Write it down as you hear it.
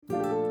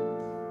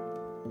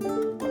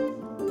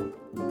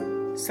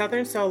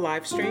Southern Soul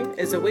Livestream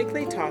is a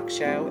weekly talk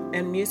show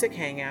and music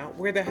hangout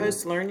where the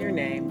hosts learn your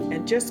name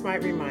and just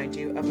might remind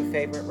you of a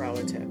favorite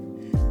relative.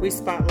 We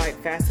spotlight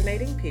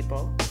fascinating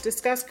people,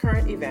 discuss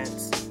current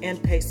events,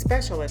 and pay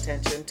special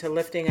attention to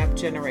lifting up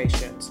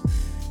generations.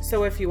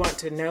 So if you want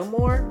to know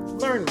more,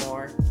 learn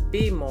more,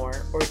 be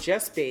more, or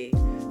just be,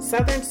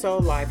 Southern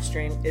Soul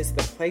Livestream is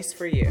the place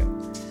for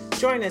you.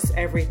 Join us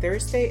every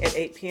Thursday at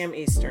 8 p.m.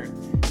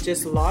 Eastern.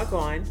 Just log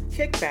on,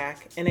 kick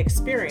back, and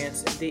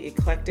experience the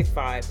eclectic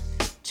vibe.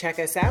 Check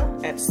us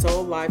out at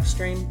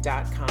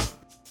soullivestream.com.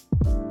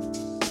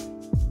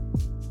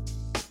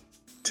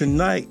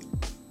 Tonight,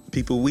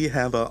 people, we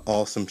have an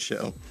awesome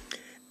show.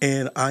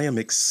 And I am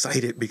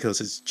excited because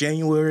it's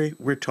January.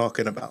 We're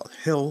talking about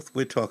health.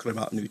 We're talking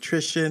about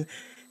nutrition.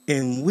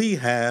 And we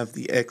have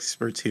the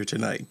experts here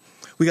tonight.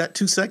 We got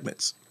two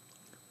segments.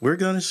 We're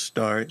going to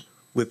start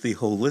with the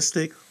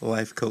holistic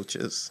life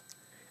coaches.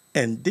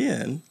 And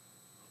then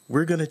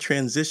we're going to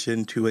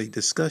transition to a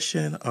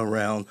discussion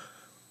around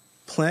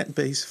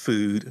plant-based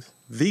food,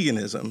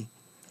 veganism,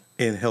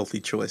 and healthy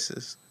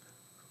choices.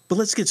 But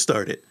let's get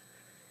started.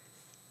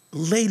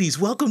 Ladies,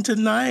 welcome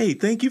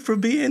tonight. Thank you for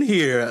being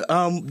here.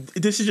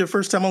 This is your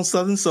first time on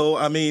Southern Soul.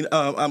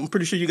 I'm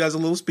pretty sure you guys are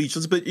a little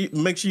speechless, but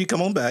make sure you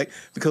come on back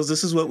because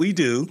this is what we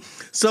do.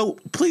 So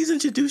please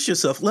introduce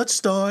yourself. Let's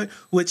start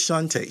with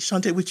Shantae.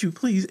 Shantae, would you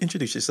please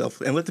introduce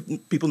yourself and let the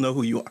people know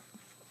who you are?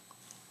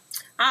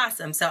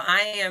 Awesome. So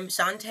I am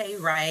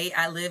Shantae Wright.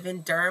 I live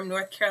in Durham,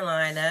 North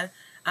Carolina.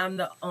 I'm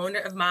the owner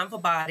of Mindful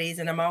Bodies,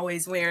 and I'm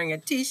always wearing a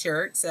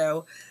T-shirt.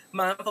 So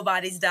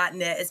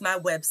mindfulbodies.net is my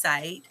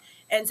website.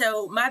 And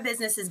so my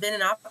business has been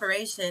in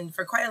operation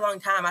for quite a long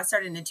time. I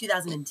started in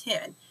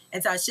 2010.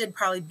 And so I should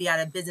probably be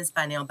out of business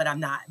by now, but I'm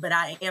not. But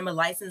I am a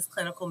licensed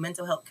clinical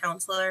mental health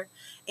counselor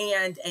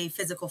and a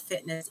physical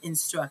fitness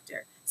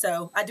instructor.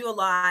 So I do a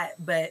lot,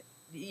 but,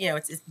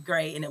 it's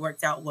great, and it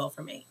works out well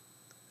for me.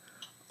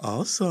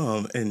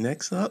 Awesome. And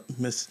next up,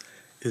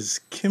 is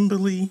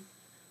Kimberly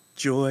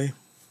Joy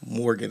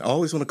Morgan. I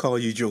always want to call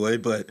you Joy,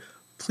 but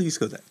please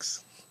go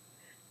next.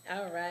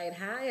 All right.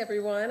 Hi,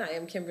 everyone. I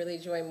am Kimberly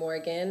Joy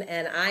Morgan,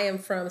 and I am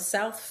from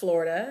South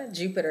Florida,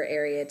 Jupiter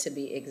area to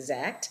be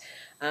exact.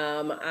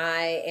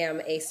 I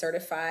am a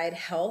certified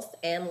health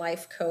and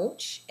life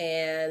coach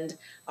and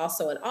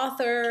also an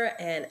author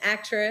and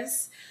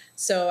actress.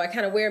 So I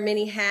kind of wear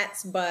many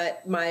hats,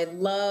 but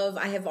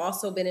I have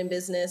also been in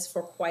business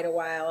for quite a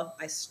while.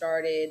 I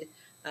started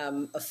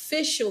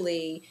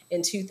officially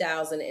in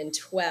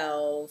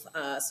 2012,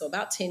 so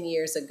about 10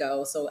 years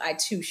ago. So I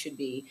too should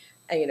be,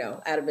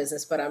 out of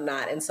business, but I'm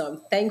not. And so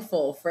I'm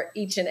thankful for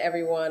each and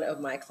every one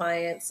of my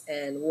clients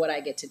and what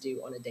I get to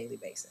do on a daily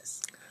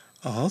basis.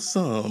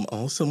 Awesome.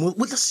 Well,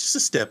 let's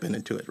just step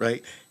into it,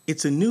 right?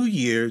 It's a new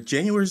year.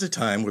 January is a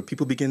time where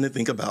people begin to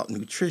think about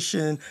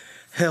nutrition,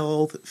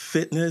 health,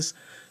 fitness.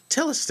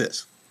 Tell us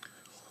this.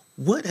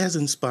 What has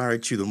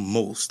inspired you the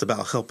most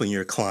about helping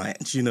your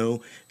clients,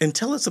 and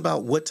tell us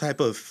about what type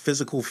of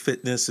physical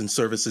fitness and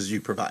services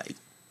you provide.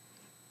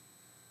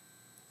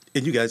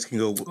 And you guys can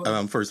go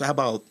first. How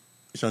about,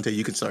 Shantae,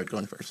 you can start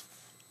going first.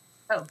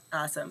 Oh,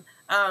 awesome.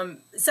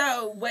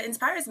 So what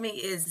inspires me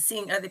is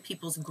seeing other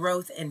people's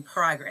growth and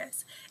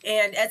progress.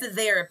 And as a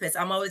therapist,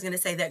 I'm always going to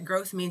say that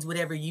growth means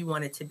whatever you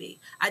want it to be.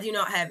 I do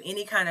not have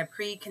any kind of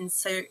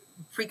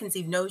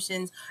preconceived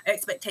notions,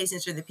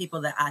 expectations for the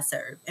people that I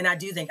serve. And I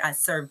do think I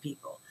serve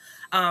people.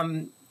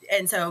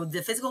 And so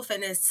the physical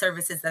fitness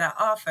services that I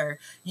offer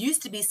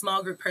used to be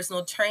small group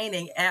personal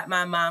training at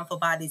my Mindful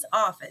Bodies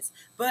office.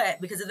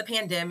 But because of the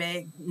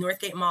pandemic,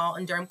 Northgate Mall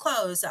in Durham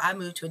closed, so I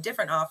moved to a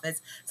different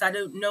office. So I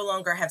no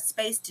longer have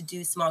space to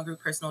do small group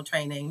personal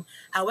training.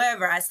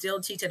 However, I still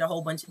teach at a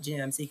whole bunch of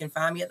gyms. So you can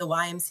find me at the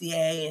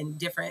YMCA and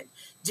different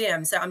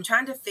gyms. So I'm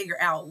trying to figure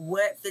out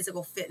what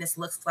physical fitness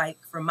looks like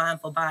for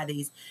Mindful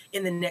Bodies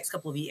in the next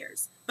couple of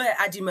years. But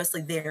I do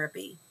mostly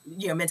therapy,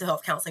 mental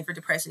health counseling for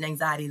depression,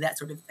 anxiety, that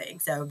sort of thing.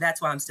 So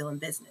that's why I'm still in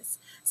business.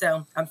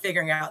 So I'm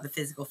figuring out the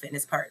physical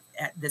fitness part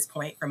at this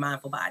point for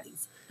Mindful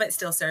Bodies, but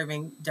still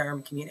serving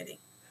Durham community.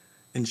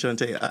 And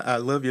Shantae, I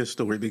love your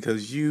story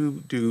because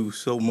you do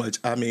so much.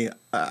 I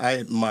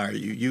admire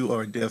you. You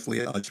are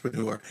definitely an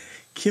entrepreneur.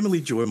 Kimberly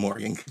Joy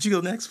Morgan, could you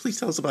go next? Please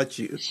tell us about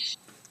you.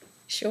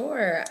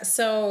 Sure.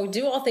 So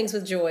Do All Things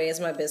with Joy is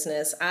my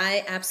business.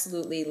 I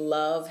absolutely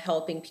love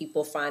helping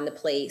people find the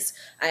place.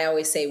 I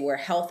always say where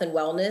health and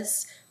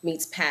wellness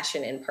meets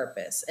passion and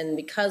purpose. And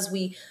because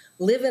we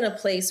live in a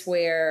place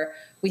where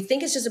we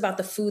think it's just about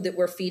the food that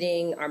we're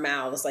feeding our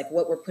mouths, like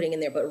what we're putting in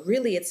there, but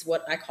really it's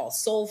what I call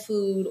soul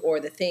food, or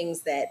the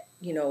things that,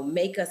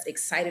 make us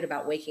excited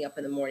about waking up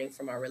in the morning,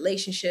 from our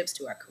relationships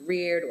to our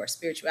career, to our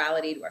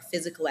spirituality, to our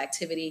physical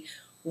activity.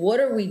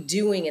 What are we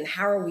doing and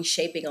how are we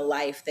shaping a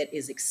life that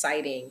is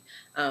exciting?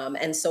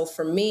 And so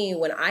for me,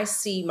 when I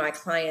see my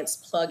clients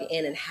plug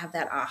in and have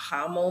that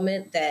aha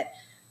moment that,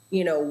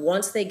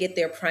 once they get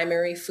their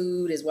primary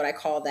food, is what I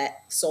call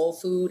that soul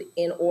food,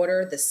 in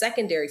order, the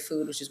secondary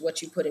food, which is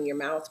what you put in your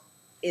mouth,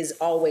 is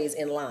always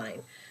in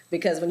line.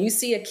 Because when you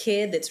see a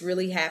kid that's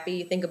really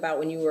happy, think about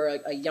when you were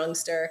a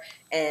youngster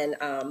and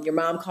your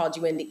mom called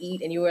you in to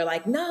eat and you were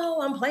like,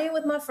 no, I'm playing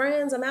with my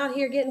friends. I'm out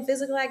here getting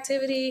physical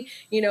activity.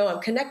 I'm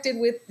connected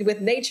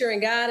with nature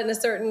and God in a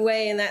certain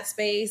way in that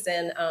space.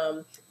 And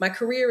my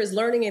career is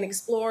learning and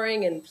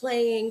exploring and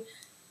playing.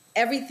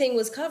 Everything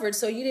was covered,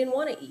 so you didn't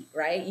want to eat,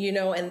 right?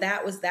 And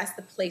that's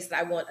the place that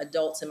I want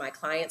adults and my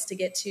clients to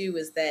get to,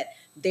 is that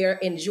they're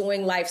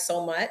enjoying life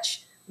so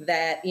much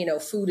that,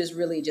 food is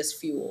really just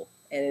fuel.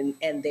 And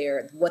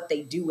what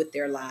they do with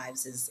their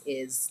lives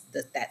is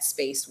that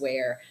space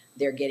where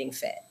they're getting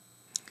fed.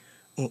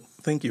 Well,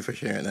 thank you for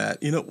sharing that.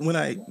 When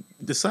I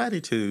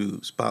decided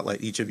to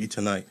spotlight each of you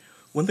tonight,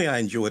 one thing I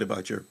enjoyed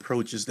about your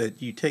approach is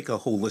that you take a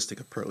holistic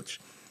approach,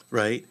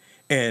 right?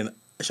 And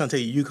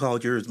Shantae, you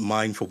called yours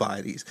mindful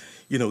bodies.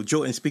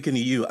 Joy, and speaking to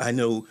you,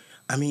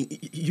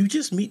 you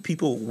just meet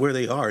people where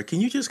they are. Can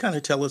you just kind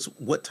of tell us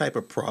what type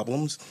of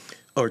problems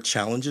or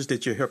challenges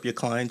that you help your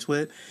clients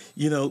with?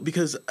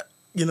 Because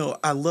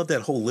I love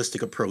that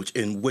holistic approach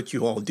in what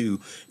you all do.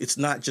 It's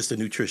not just the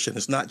nutrition.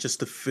 It's not just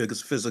the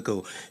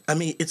physical.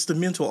 It's the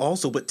mental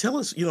also. But tell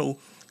us,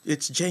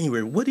 it's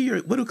January. What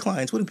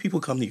do people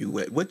come to you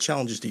with? What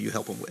challenges do you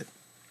help them with?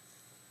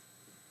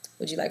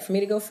 Would you like for me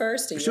to go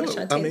first? Or sure. Want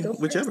Shantae to go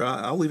first? Whichever.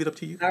 I'll leave it up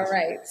to you. All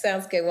right.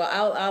 Sounds good.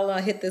 Well, I'll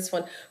hit this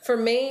one. For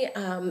me,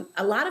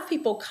 a lot of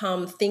people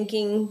come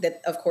thinking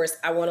that, of course,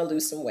 I want to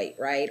lose some weight,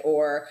 right?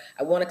 Or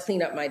I want to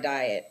clean up my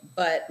diet.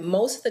 But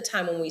most of the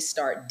time when we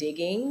start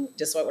digging,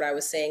 just like what I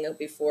was saying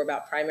before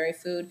about primary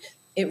food,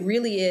 it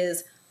really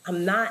is,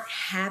 I'm not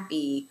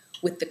happy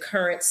with the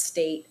current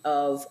state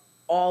of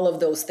all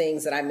of those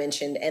things that I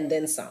mentioned and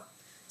then some.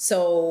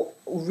 So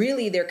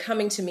really, they're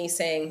coming to me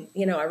saying,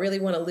 I really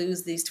want to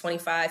lose these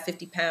 25,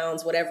 50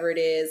 pounds, whatever it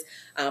is.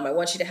 I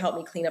want you to help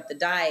me clean up the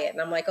diet. And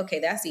I'm like, okay,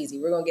 that's easy.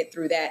 We're going to get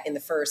through that in the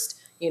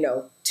first,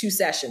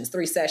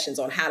 3 sessions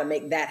on how to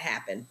make that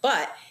happen.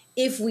 But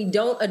if we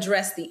don't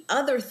address the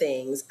other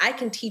things, I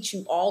can teach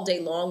you all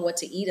day long what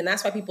to eat. And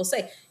that's why people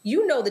say,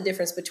 the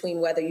difference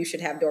between whether you should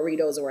have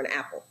Doritos or an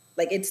apple.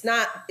 Like, it's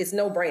no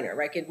brainer,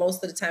 right?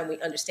 Most of the time we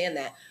understand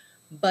that.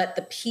 But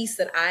the piece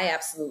that I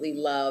absolutely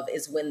love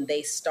is when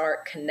they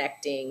start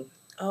connecting,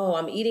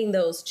 I'm eating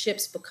those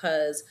chips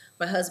because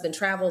my husband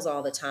travels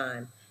all the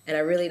time and I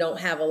really don't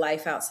have a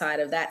life outside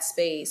of that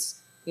space,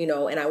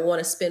 and I want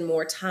to spend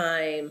more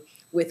time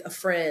with a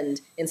friend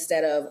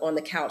instead of on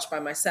the couch by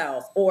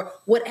myself, or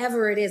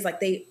whatever it is. Like,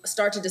 they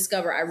start to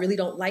discover, I really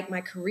don't like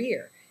my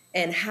career.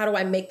 And how do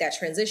I make that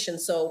transition?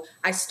 So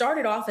I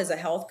started off as a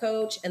health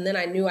coach, and then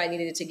I knew I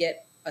needed to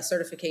get a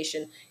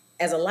certification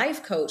as a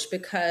life coach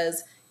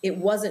because it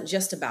wasn't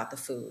just about the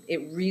food.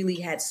 It really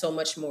had so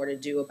much more to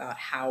do about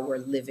how we're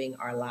living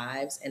our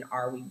lives and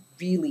are we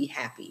really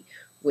happy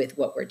with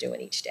what we're doing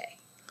each day.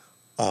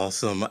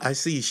 Awesome. I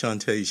see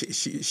Shantae.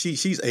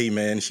 She's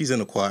amen. She's in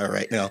the choir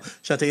right now.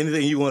 Shantae,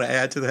 anything you want to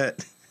add to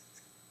that?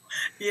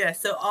 Yeah,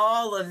 so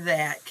all of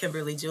that,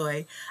 Kimberly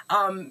Joy.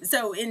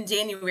 So in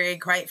January,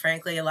 quite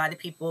frankly, a lot of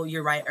people,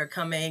 you're right, are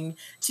coming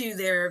to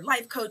their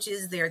life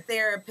coaches, their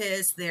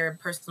therapists, their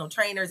personal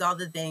trainers, all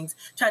the things,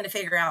 trying to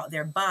figure out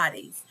their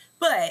bodies.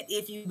 But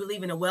if you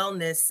believe in a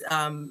wellness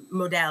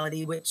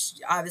modality, which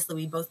obviously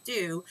we both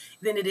do,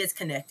 then it is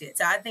connected.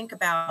 So I think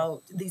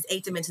about these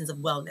 8 dimensions of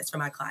wellness for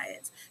my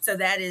clients. So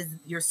that is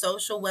your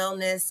social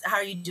wellness. How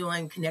are you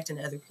doing connecting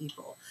to other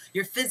people?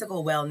 Your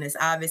physical wellness,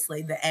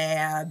 obviously the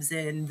abs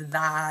and the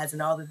thighs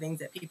and all the things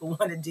that people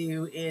want to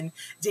do in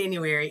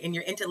January. And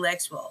your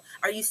intellectual.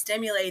 Are you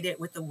stimulated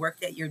with the work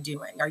that you're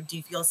doing? Or do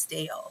you feel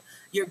stale?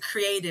 Your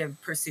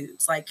creative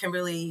pursuits, like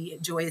Kimberly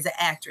Joy is an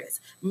actress,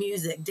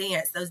 music,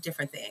 dance, those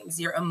different things.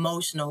 Your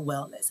emotional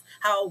wellness.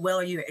 How well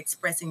are you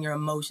expressing your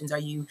emotions? Are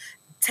you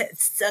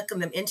sucking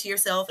them into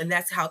yourself? And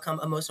that's how come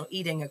emotional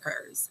eating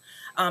occurs.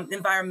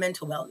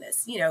 Environmental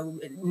wellness,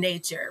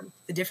 nature,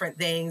 the different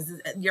things,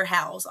 your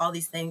house, all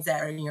these things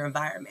that are in your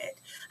environment.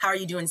 How are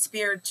you doing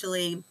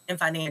spiritually and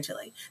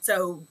financially?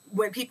 So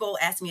when people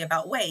ask me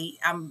about weight,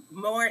 I'm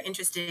more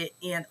interested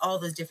in all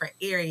those different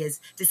areas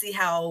to see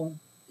how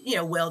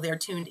well they're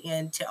tuned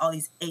in to all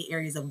these 8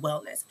 areas of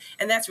wellness.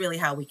 And that's really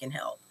how we can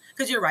help.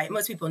 Because you're right,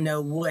 most people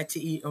know what to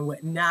eat and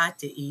what not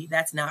to eat.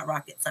 That's not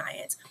rocket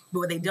science. But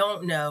what they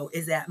don't know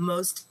is that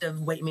most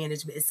of weight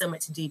management is so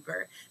much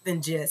deeper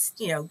than just,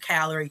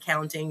 calorie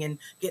counting and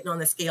getting on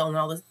the scale and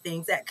all those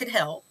things. That could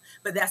help,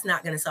 but that's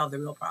not going to solve the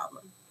real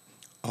problem.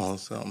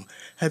 Awesome.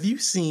 Have you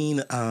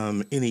seen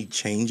any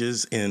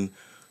changes in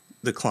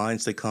the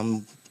clients that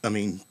come,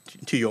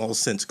 to you all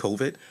since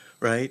COVID,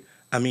 right?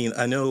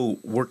 I know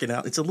working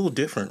out, it's a little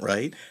different,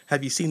 right?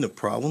 Have you seen the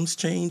problems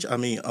change?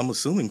 I'm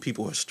assuming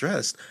people are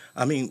stressed.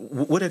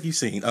 What have you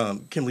seen?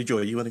 Kimberly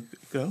Joy, you want to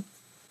go?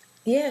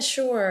 Yeah,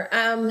 sure.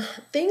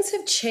 Things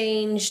have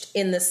changed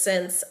in the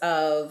sense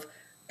of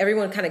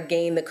everyone kind of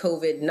gained the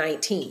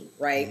COVID-19,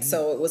 right? Mm-hmm.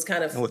 So it was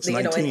kind of,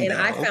 and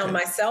I found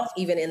myself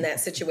even in that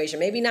situation,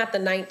 maybe not the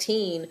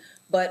 19,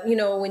 but,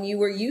 when you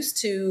were used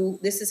to,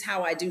 this is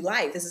how I do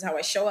life, this is how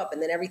I show up,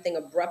 and then everything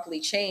abruptly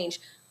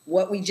changed.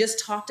 What we just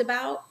talked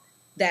about,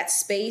 that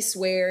space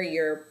where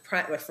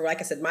like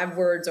I said, my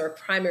words are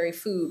primary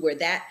food, where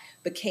that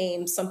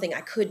became something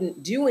I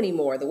couldn't do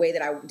anymore the way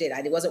that I did.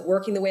 I wasn't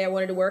working the way I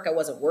wanted to work. I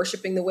wasn't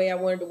worshiping the way I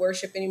wanted to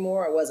worship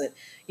anymore. I wasn't,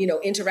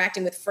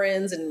 interacting with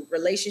friends and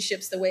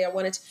relationships the way I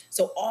wanted to.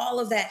 So all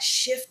of that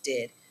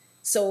shifted.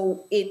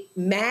 So it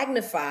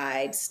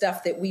magnified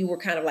stuff that we were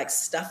kind of like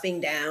stuffing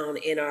down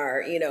in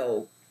our,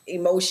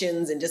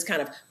 emotions and just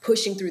kind of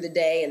pushing through the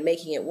day and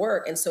making it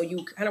work. And so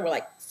you kind of were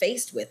like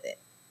faced with it.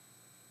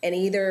 And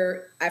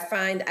either I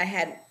find I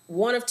had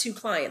one of two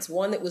clients,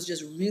 one that was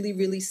just really,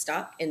 really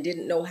stuck and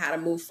didn't know how to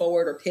move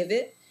forward or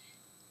pivot.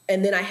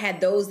 And then I had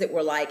those that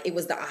were like, it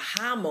was the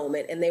aha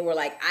moment. And they were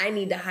like, I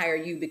need to hire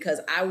you because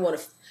I want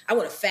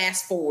to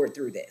fast forward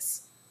through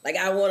this. Like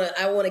I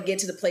want to get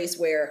to the place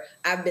where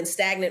I've been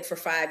stagnant for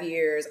 5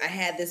 years. I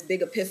had this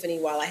big epiphany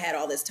while I had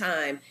all this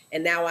time.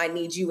 And now I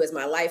need you as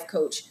my life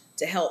coach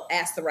to help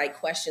ask the right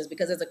questions.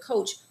 Because as a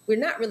coach, we're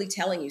not really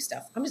telling you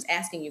stuff. I'm just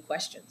asking you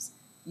questions.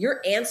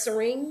 You're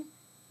answering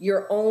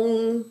your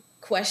own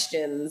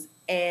questions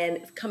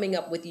and coming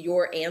up with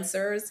your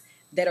answers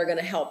that are going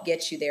to help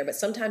get you there. But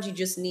sometimes you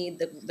just need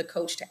the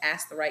coach to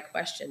ask the right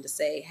question, to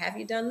say, have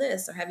you done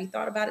this? Or have you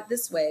thought about it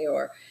this way?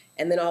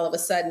 And then all of a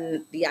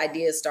sudden the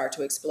ideas start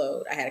to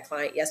explode. I had a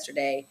client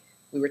yesterday.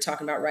 We were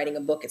talking about writing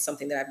a book. It's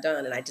something that I've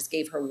done. And I just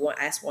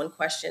asked one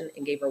question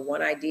and gave her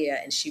one idea.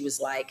 And she was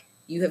like,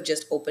 you have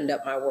just opened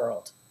up my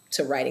world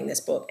to writing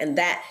this book. And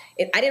I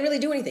didn't really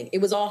do anything. It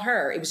was all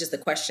her. It was just the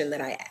question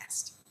that I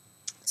asked.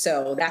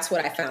 So that's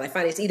what I found. I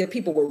find it's either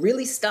people were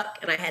really stuck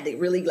and I had to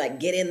really like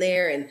get in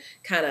there and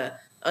kind of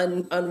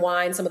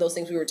unwind some of those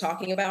things we were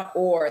talking about,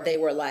 or they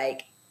were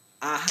like,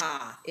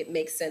 aha, it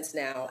makes sense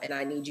now. And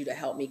I need you to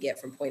help me get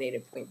from point A to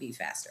point B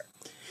faster.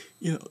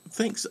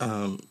 Thanks,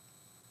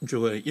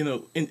 Joy.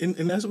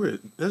 And as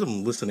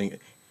I'm listening,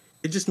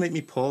 it just made me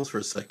pause for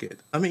a second.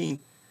 I mean,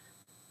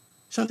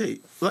 Shante,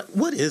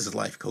 what is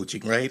life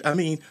coaching, right? I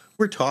mean,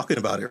 we're talking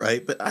about it,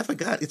 right? But I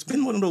forgot, it's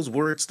been one of those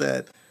words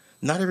that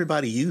not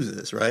everybody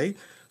uses, right?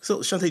 So,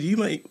 Shante, do you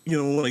might,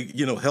 want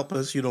to, help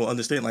us,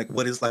 understand, like,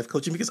 what is life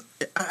coaching? Because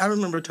I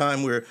remember a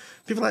time where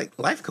people were like,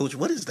 life coach,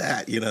 what is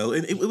that?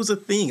 And it was a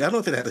thing. I don't know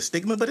if it had a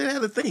stigma, but it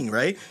had a thing,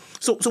 right?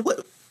 So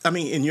what,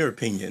 in your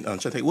opinion,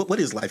 Shante, what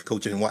is life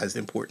coaching and why is it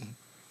important?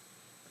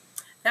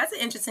 That's an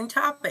interesting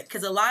topic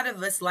because a lot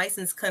of us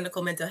licensed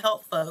clinical mental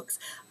health folks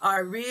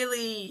are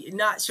really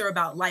not sure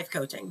about life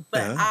coaching,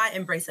 but I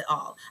embrace it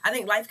all. I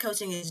think life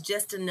coaching is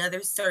just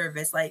another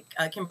service, like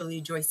Kimberly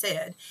Joy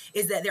said,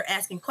 is that they're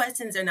asking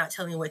questions. They're not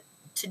telling you what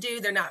to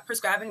do. They're not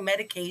prescribing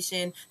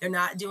medication. They're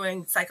not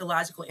doing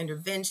psychological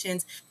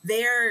interventions.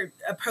 They're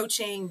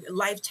approaching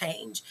life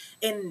change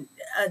in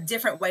a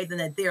different way than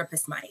a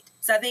therapist might.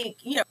 So I think,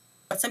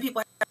 some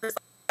people have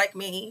like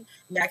me,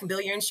 I can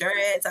bill your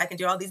insurance, I can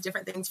do all these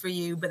different things for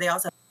you, but they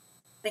also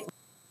think.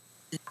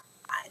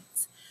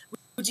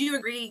 Would you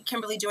agree,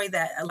 Kimberly Joy,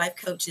 that a life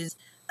coach is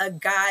a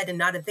guide and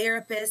not a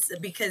therapist?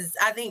 Because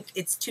I think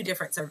it's two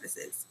different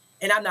services.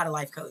 And I'm not a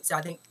life coach, so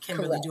I think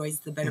Kimberly Joy is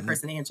the better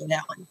person to answer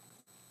that one.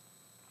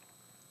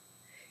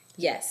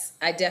 Yes,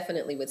 I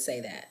definitely would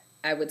say that.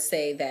 I would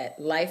say that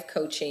life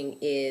coaching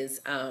is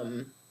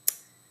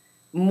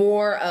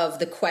more of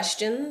the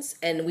questions,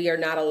 and we are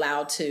not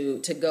allowed to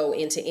go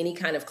into any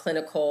kind of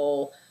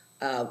clinical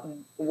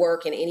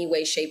work in any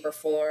way, shape, or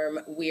form.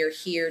 We're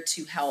here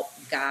to help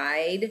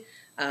guide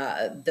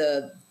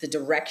the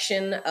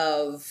direction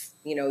of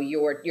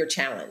your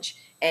challenge,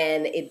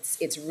 and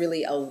it's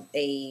really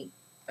a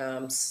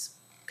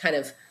kind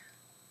of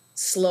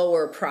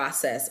slower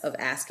process of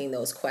asking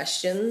those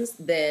questions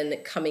than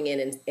coming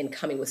in and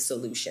coming with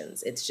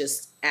solutions. It's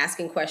just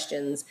asking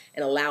questions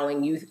and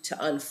allowing you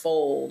to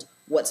unfold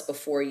what's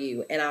before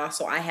you. And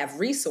I have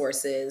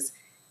resources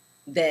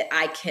that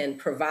I can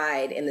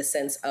provide in the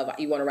sense of,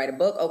 you want to write a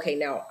book? Okay,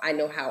 now I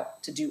know how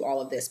to do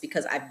all of this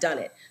because I've done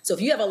it. So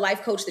if you have a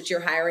life coach that you're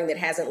hiring that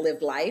hasn't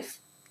lived life,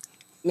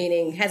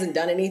 meaning hasn't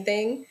done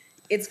anything,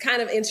 it's kind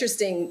of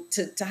interesting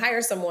to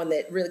hire someone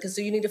that really, because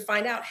so you need to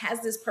find out,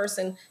 has this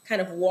person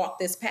kind of walked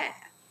this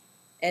path?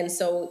 And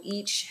so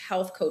each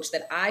health coach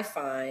that I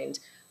find,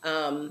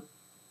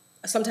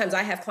 sometimes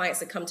I have clients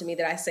that come to me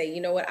that I say,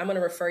 you know what, I'm going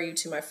to refer you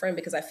to my friend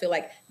because I feel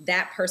like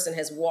that person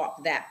has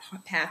walked that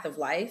path of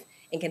life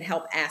and can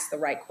help ask the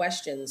right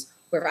questions,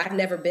 where I've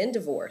never been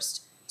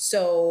divorced.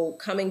 So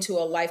coming to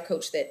a life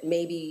coach that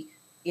maybe,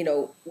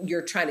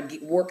 you're trying to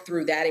work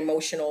through that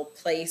emotional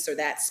place or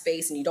that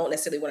space, and you don't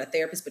necessarily want a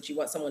therapist, but you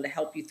want someone to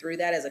help you through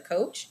that as a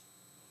coach,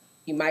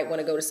 you might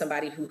want to go to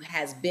somebody who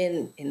has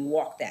been and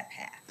walked that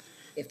path,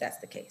 if that's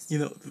the case.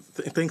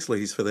 Thanks,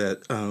 ladies, for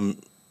that.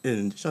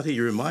 And Shante,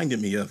 you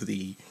reminded me of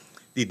the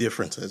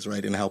differences,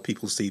 right, in how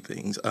people see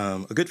things.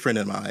 A good friend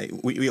of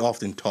mine, we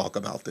often talk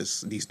about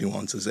these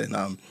nuances,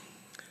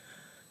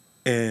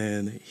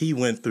 and he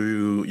went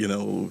through,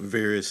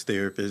 various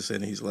therapists,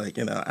 and he's like,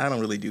 I don't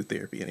really do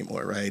therapy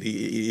anymore, right?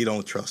 He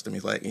don't trust him.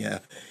 He's like, yeah,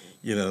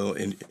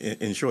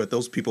 in short,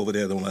 those people over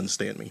there don't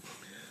understand me.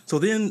 So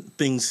then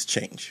things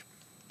change.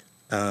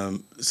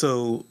 And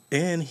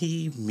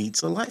he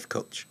meets a life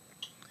coach.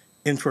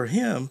 And for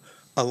him,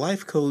 a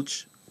life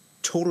coach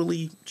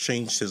totally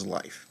changed his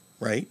life,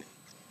 right?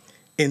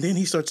 And then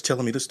he starts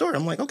telling me the story.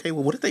 I'm like, okay,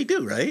 well, what did they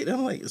do, right? And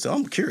I'm like, so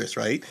I'm curious,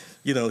 right?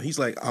 He's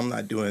like, I'm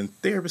not doing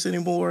therapist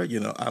anymore. I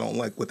don't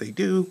like what they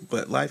do,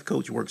 but life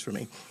coach works for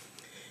me.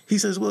 He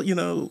says, well,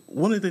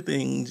 one of the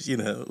things,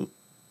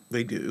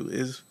 they do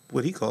is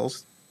what he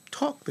calls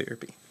talk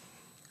therapy,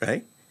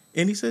 right?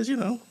 And he says,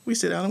 we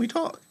sit down and we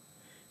talk.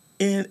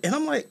 And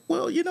I'm like,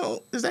 well,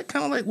 is that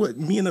kind of like what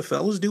me and the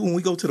fellas do when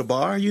we go to the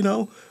bar?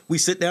 We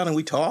sit down and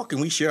we talk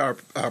and we share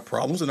our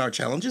problems and our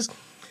challenges.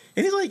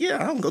 And he's like, yeah,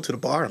 I don't go to the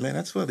bar, man.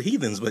 That's for the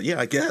heathens. But yeah,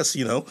 I guess,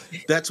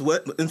 that's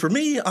what. And for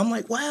me, I'm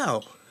like,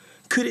 wow,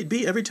 could it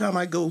be every time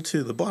I go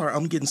to the bar,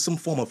 I'm getting some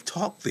form of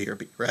talk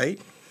therapy, right?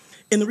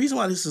 And the reason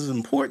why this is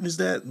important is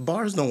that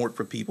bars don't work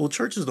for people.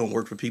 Churches don't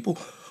work for people.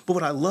 But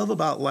what I love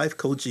about life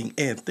coaching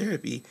and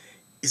therapy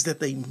is that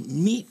they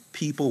meet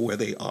people where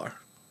they are.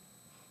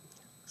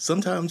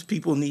 Sometimes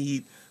people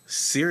need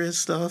serious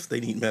stuff. They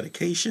need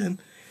medication.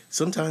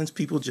 Sometimes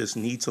people just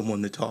need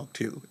someone to talk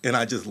to. And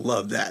I just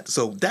love that.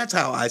 So that's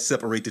how I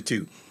separate the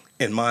two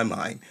in my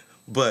mind.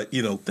 But,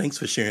 thanks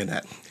for sharing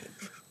that.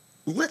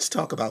 Let's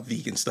talk about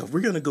vegan stuff.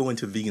 We're going to go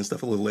into vegan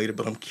stuff a little later,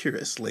 but I'm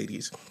curious,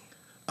 ladies.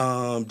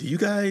 Do you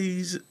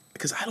guys,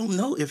 because I don't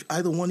know if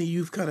either one of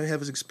you kind of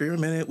have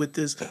experimented with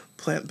this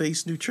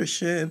plant-based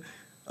nutrition.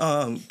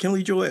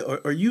 Kimberly Joy,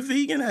 are you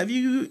vegan? Have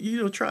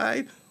you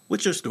tried?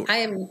 What's your story?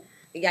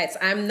 Yes,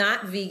 I'm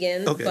not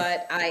vegan, Okay.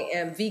 but I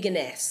am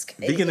vegan-esque.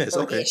 Vegan-esque,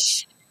 okay.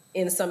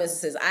 In some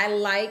instances. I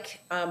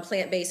like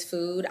plant-based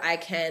food. I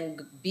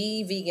can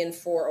be vegan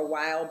for a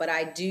while, but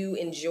I do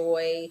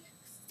enjoy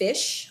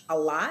fish a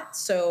lot.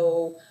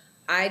 So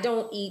I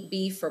don't eat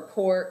beef or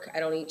pork. I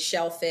don't eat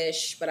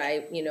shellfish, but I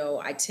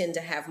tend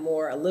to have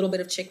a little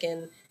bit of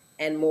chicken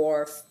and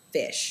more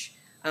fish.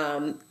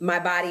 My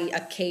body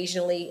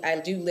occasionally, I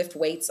do lift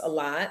weights a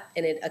lot,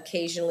 and it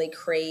occasionally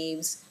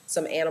craves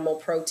some animal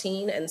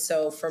protein. And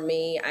so for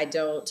me, I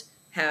don't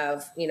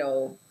have,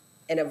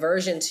 an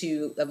aversion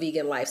to a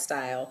vegan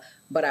lifestyle,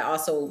 but I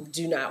also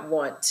do not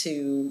want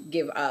to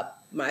give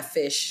up my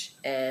fish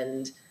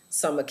and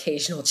some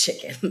occasional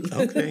chicken.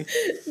 Okay.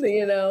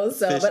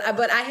 But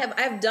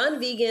I've done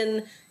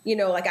vegan,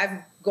 like I've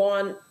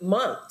gone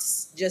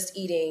months just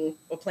eating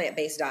a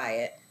plant-based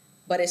diet,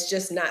 but it's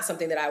just not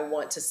something that I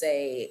want to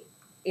say,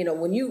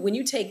 when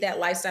you take that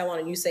lifestyle on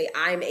and you say,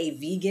 I'm a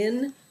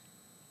vegan,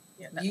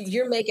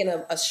 you're making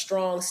a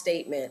strong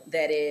statement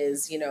that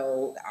is,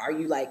 are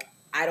you like,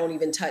 I don't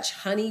even touch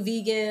honey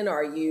vegan?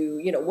 Are you,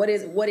 what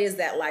is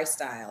that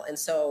lifestyle? And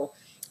so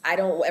I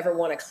don't ever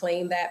want to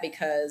claim that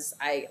because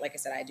like I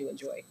said, I do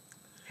enjoy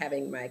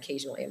having my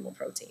occasional animal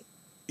protein.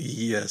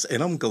 Yes,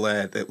 and I'm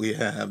glad that we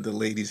have the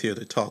ladies here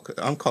to talk.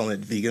 I'm calling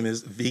it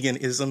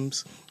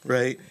veganisms,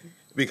 right?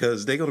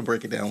 Because they're going to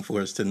break it down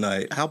for us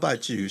tonight. How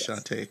about you,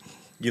 Shantae?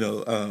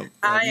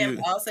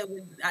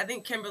 I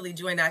think Kimberly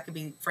Joy and I could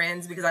be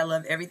friends because I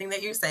love everything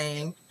that you're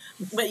saying.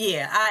 But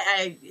yeah,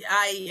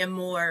 I am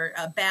more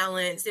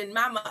balanced, and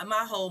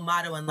my whole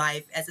motto in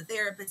life as a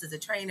therapist, as a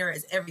trainer,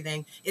 as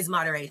everything is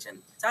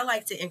moderation. So I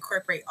like to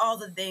incorporate all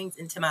the things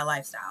into my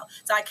lifestyle.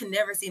 So I can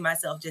never see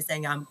myself just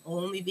saying I'm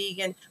only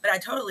vegan, but I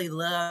totally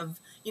love,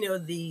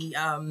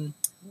 the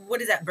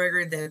what is that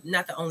burger?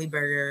 Not the only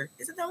burger.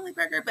 Is it the only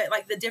burger? But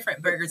like the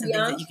different burgers and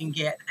things that you can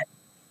get.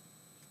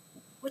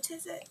 What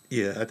is it?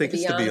 Yeah, I think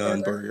it's the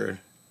Beyond Burger.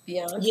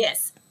 Beyond?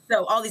 Yes.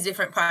 So all these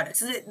different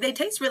products. They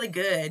taste really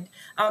good.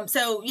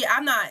 So yeah,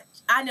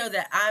 I know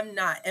that I'm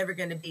not ever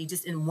going to be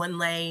just in one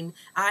lane.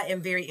 I am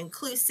very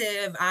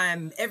inclusive.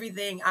 I'm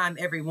everything. I'm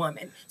every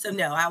woman. So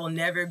no, I will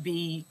never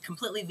be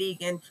completely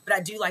vegan, but I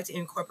do like to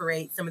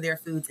incorporate some of their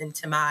foods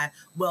into my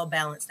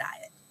well-balanced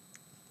diet.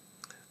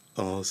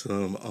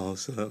 Awesome.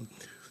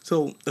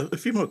 So a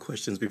few more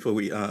questions before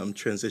we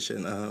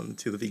transition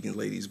to the vegan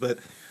ladies. But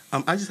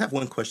I just have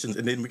one question,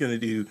 and then we're going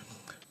to do,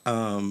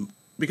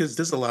 because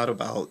there's a lot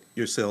about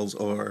yourselves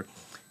or,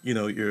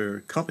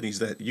 your companies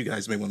that you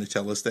guys may want to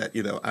tell us that,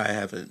 I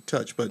haven't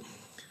touched. But,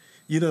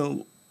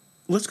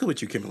 let's go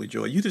with you, Kimberly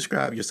Joy. You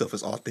describe yourself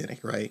as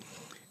authentic, right?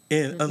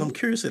 And, and I'm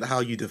curious at how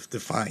you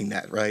define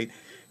that, right?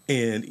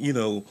 And,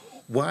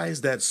 why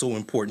is that so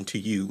important to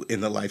you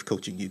in the life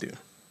coaching you do?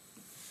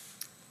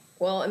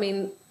 Well, I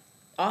mean,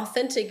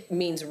 authentic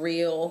means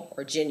real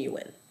or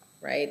genuine,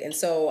 right? And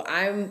so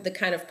I'm the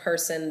kind of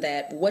person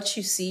that what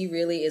you see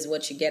really is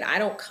what you get. I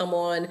don't come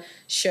on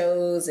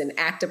shows and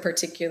act a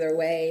particular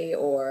way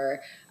or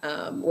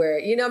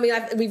where,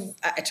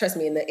 trust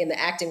me, in the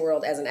acting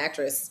world as an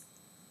actress,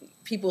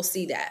 people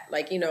see that,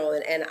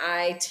 and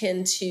I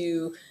tend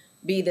to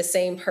be the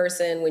same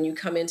person when you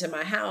come into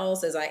my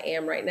house as I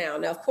am right now.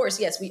 Now, of course,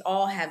 yes, we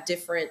all have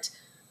different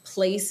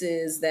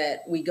places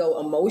that we go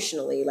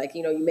emotionally. Like,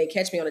 you may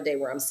catch me on a day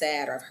where I'm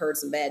sad or I've heard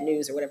some bad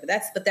news or whatever.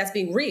 But that's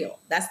being real.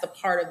 That's the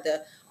part of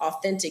the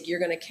authentic. You're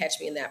going to catch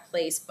me in that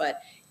place.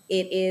 But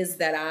it is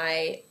that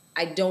I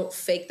don't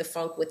fake the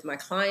funk with my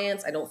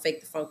clients. I don't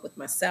fake the funk with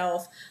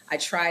myself. I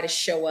try to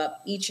show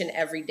up each and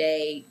every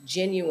day,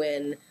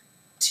 genuine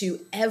to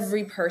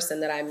every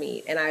person that I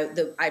meet. And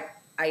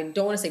I I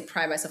don't want to say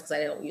pride myself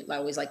because I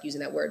always like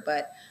using that word,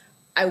 but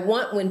I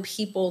want when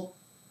people,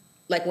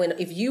 like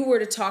if you were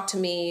to talk to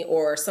me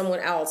or someone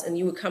else and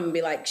you would come and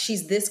be like,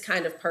 she's this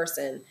kind of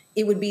person,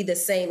 it would be the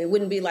same. It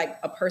wouldn't be like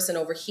a person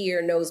over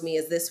here knows me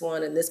as this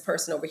one and this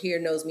person over here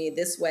knows me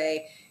this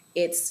way.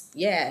 It's,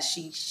 yeah,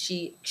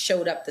 she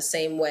showed up the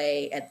same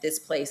way at this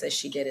place as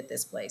she did at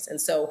this place.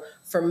 And so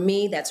for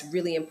me, that's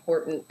really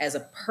important as a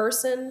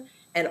person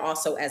and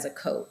also as a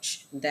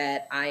coach,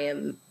 that I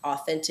am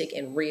authentic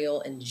and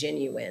real and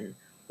genuine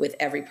with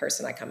every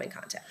person I come in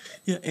contact with.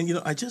 Yeah, and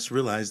I just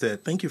realized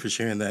that, thank you for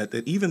sharing that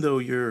even though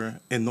you're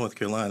in North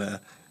Carolina,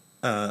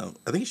 I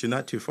think you're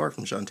not too far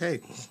from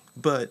Shantae,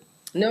 but...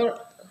 No,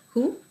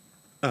 who?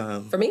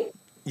 For me?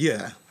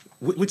 Yeah.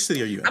 Which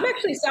city are you in? I'm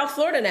actually South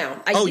Florida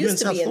now. I used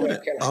to be in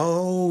North Carolina.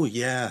 Oh,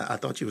 yeah. I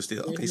thought you were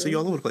still... Okay, so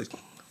you're all over the place.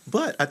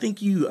 But I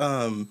think you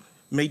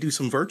may do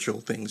some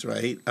virtual things,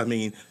 right? I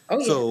mean,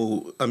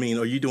 so, are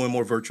you doing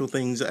more virtual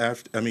things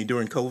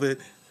during COVID?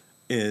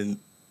 And...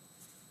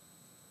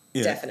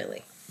 Yeah.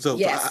 Definitely.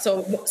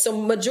 So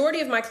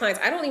majority of my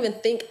clients, I don't even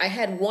think I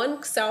had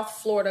one South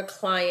Florida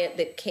client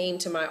that came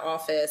to my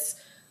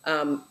office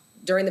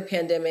during the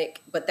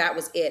pandemic, but that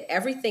was it.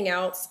 Everything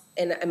else,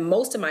 and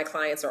most of my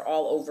clients are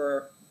all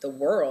over the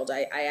world.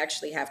 I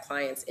actually have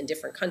clients in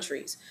different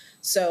countries.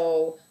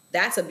 So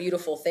that's a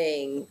beautiful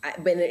thing.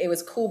 But it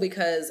was cool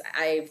because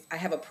I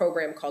have a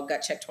program called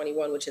Gut Check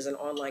 21, which is an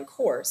online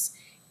course.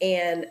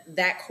 And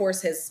that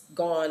course has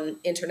gone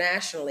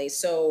internationally.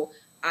 So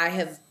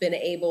I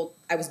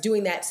was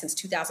doing that since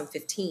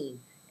 2015.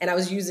 And I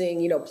was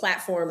using,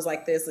 platforms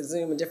like this, like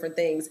Zoom and different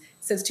things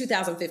since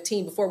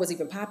 2015, before it was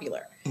even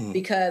popular,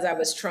 because I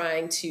was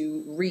trying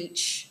to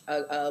reach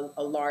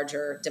a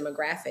larger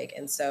demographic.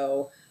 And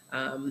so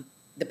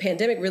the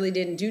pandemic really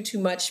didn't do too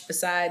much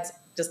besides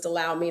just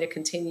allow me to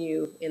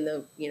continue in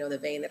the, the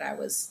vein that I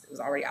was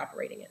already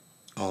operating in.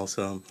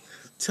 Awesome.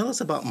 Tell us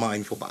about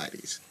Mindful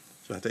Bodies.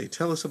 Shantae,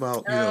 tell us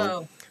about,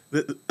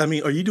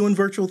 are you doing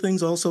virtual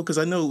things also? Because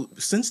I know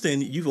since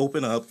then you've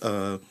opened up,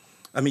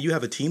 you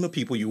have a team of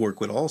people you work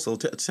with also.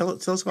 Tell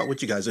us about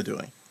what you guys are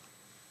doing.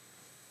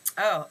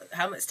 Oh,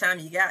 how much time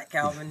you got,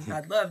 Calvin?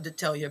 I'd love to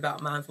tell you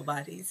about Mindful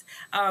Bodies.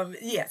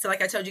 So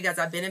like I told you guys,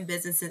 I've been in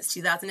business since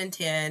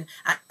 2010.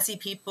 I see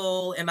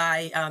people in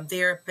my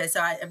therapist. So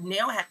I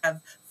now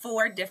have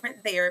 4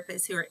 different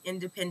therapists who are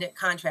independent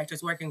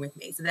contractors working with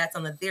me. So that's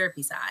on the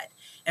therapy side.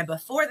 And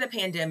before the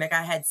pandemic,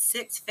 I had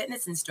 6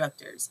 fitness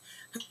instructors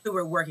who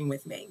were working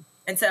with me.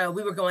 And so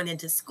we were going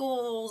into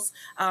schools,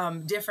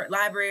 different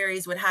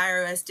libraries would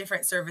hire us,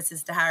 different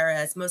services to hire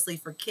us, mostly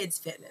for kids'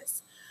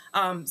 fitness.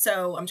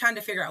 So I'm trying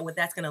to figure out what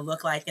that's going to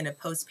look like in a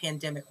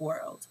post-pandemic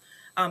world.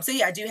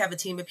 I do have a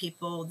team of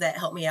people that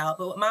help me out.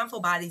 But what Mindful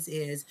Bodies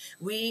is,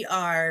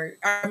 our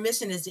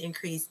mission is to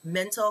increase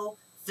mental,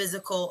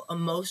 physical,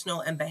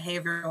 emotional, and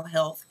behavioral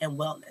health and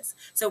wellness.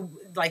 So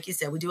like you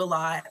said, we do a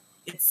lot.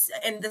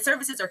 And the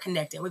services are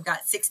connected. We've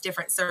got 6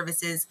 different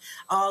services,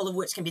 all of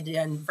which can be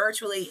done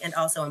virtually and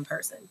also in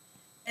person.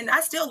 And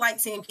I still like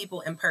seeing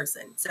people in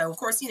person. So of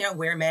course,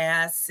 wear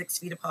masks, 6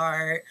 feet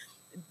apart,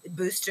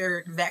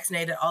 booster,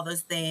 vaccinated, all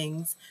those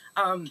things.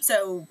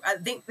 So I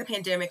think the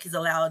pandemic has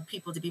allowed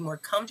people to be more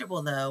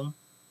comfortable, though,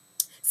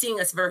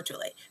 seeing us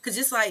virtually. Because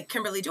just like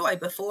Kimberly Joy,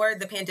 before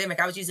the pandemic,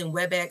 I was using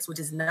WebEx, which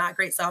is not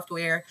great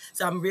software.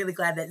 So I'm really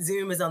glad that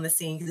Zoom is on the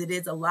scene because it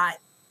is a lot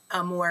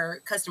more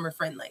customer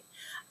friendly.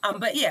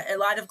 A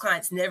lot of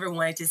clients never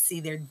wanted to see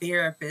their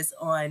therapist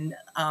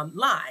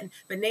online.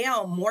 But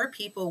now more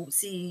people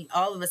see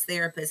all of us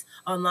therapists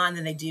online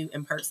than they do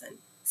in person.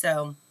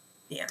 So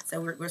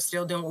we're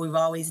still doing what we've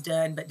always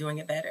done, but doing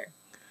it better.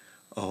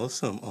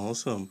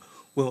 Awesome.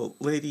 Well,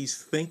 ladies,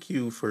 thank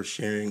you for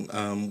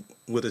sharing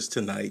with us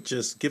tonight.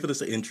 Just giving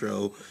us an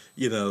intro,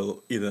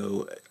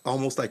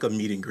 almost like a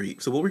meet and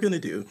greet. So what we're going to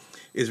do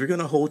is we're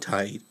going to hold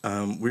tight.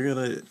 We're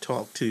going to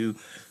talk to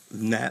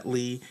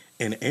Natalie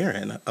and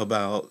Aaron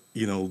about,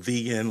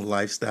 vegan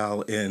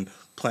lifestyle and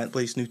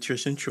plant-based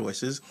nutrition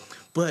choices.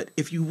 But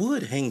if you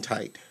would, hang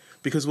tight,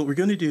 because what we're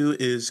going to do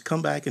is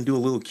come back and do a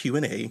little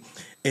Q&A.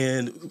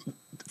 And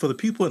for the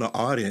people in the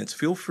audience,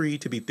 feel free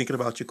to be thinking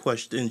about your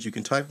questions. You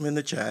can type them in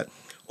the chat,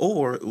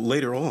 or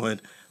later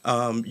on,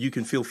 you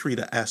can feel free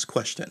to ask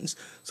questions.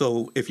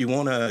 So if you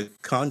want to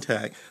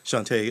contact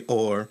Shantae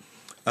or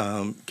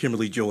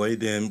Kimberly Joy,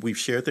 then we've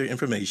shared their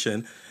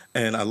information.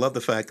 And I love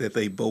the fact that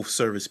they both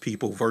service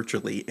people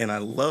virtually. And I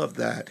love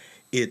that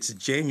it's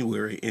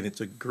January and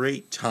it's a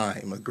great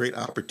time, a great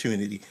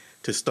opportunity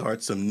to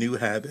start some new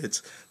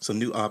habits, some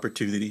new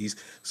opportunities.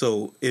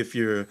 So if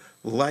you're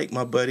like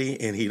my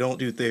buddy and he don't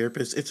do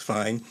therapists, it's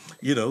fine.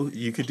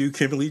 You can do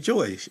Kimberly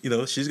Joy.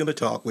 She's going to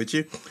talk with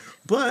you.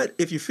 But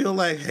if you feel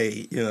like,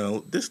 hey,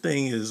 this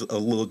thing is a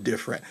little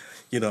different,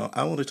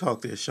 I want to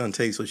talk to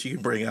Shantae so she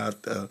can bring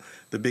out the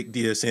big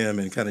DSM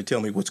and kind of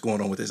tell me what's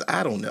going on with this.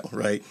 I don't know,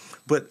 right?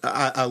 But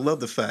I love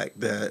the fact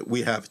that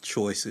we have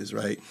choices,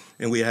 right?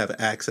 And we have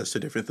access to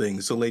different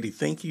things. So, lady,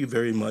 thank you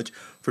very much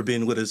for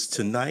being with us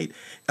tonight.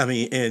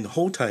 And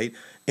hold tight.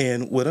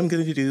 And what I'm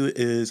going to do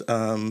is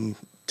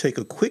take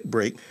a quick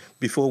break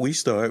before we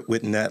start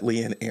with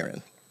Natalie and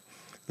Aaron.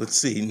 Let's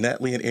see,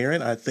 Natalie and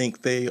Aaron, I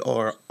think they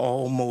are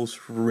almost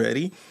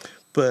ready,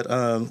 but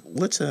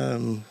let's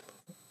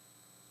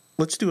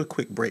do a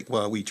quick break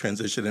while we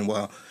transition and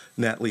while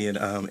Natalie and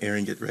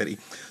Aaron get ready.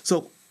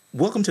 So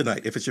welcome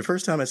tonight. If it's your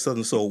first time at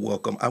Southern Soul,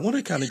 welcome. I want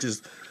to kind of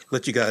just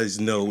let you guys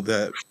know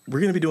that we're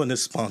going to be doing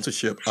this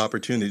sponsorship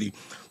opportunity,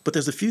 but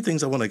there's a few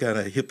things I want to kind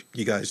of hip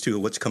you guys to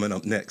what's coming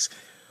up next.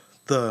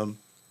 The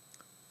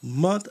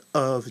month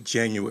of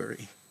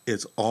January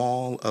is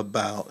all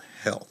about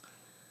health,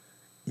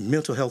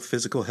 mental health,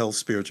 physical health,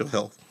 spiritual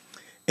health.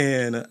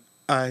 And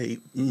I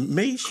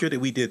made sure that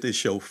we did this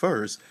show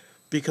first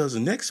because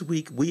next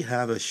week we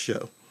have a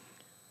show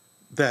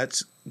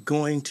that's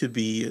going to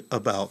be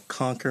about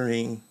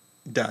conquering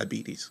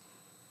diabetes.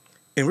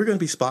 And we're going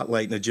to be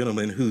spotlighting a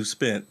gentleman who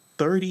spent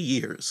 30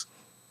 years,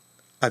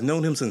 I've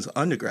known him since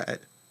undergrad,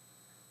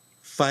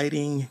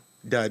 fighting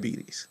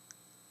diabetes.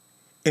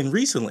 And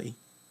recently,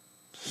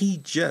 he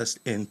just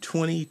in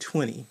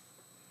 2020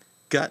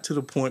 got to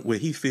the point where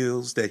he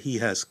feels that he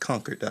has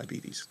conquered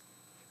diabetes.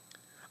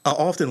 I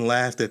often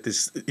laughed at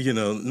this,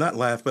 not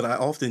laugh, but I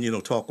often,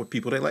 talk with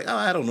people. They're like, oh,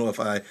 I don't know if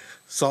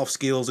soft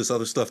skills, this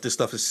other stuff, this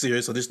stuff is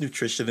serious, or this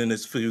nutrition and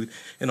this food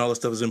and all this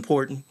stuff is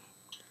important.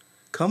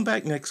 Come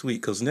back next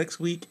week, because next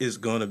week is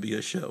going to be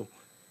a show.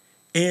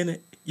 And,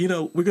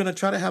 we're going to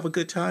try to have a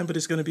good time, but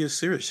it's going to be a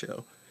serious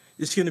show.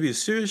 It's going to be a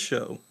serious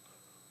show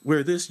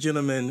where this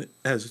gentleman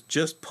has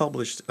just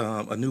published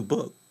a new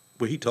book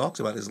where he talks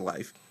about his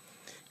life.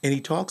 And he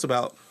talks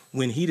about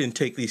when he didn't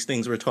take these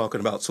things we're talking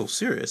about so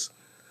serious,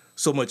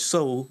 so much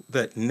so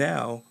that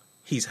now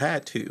he's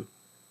had to,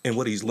 and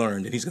what he's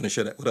learned, and he's going to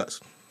share that with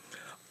us.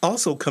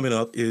 Also coming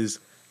up is,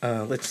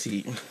 let's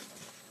see.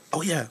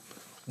 Oh, yeah,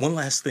 one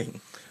last thing.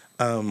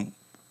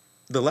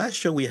 The last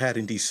show we had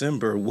in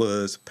December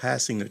was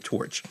Passing the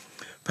Torch.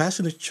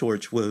 Passing the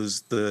Torch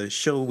was the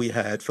show we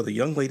had for the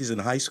young ladies in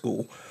high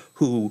school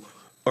who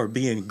are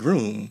being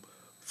groomed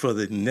for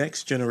the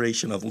next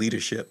generation of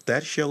leadership.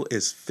 That show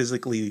is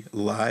physically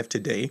live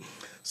today.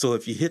 So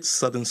if you hit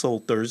Southern Soul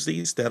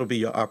Thursdays, that'll be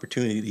your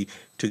opportunity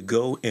to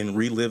go and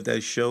relive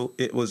that show.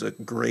 It was a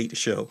great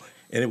show.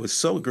 And it was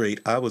so great,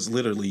 I was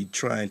literally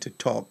trying to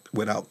talk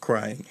without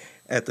crying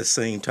at the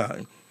same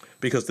time.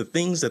 Because the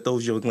things that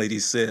those young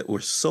ladies said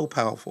were so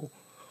powerful,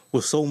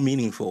 were so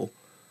meaningful,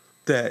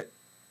 that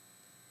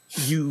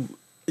you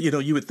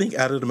would think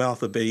out of the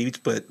mouth of babes,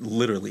 but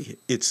literally,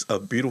 it's a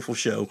beautiful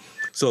show.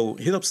 So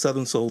hit up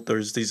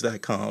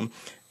southernsoulthursdays.com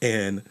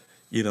and,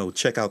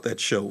 check out that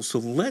show. So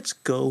let's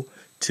go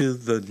to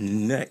the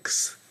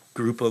next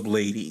group of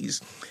ladies,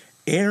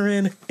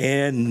 Aaron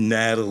and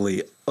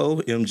Natalie.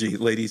 OMG,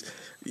 ladies,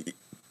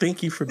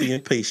 thank you for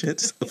being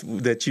patient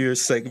that you're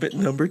segment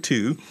number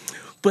 2.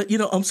 But,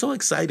 I'm so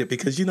excited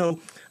because,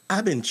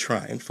 I've been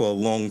trying for a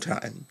long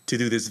time to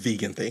do this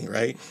vegan thing,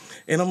 right?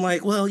 And I'm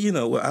like, well, I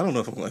don't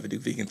know if I'm going to ever do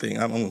vegan thing.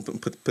 I'm going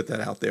to put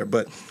that out there.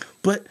 But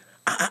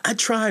I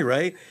try,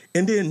 right?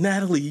 And then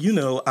Natalie,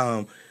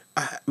 I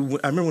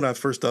remember when I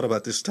first thought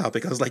about this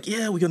topic, I was like,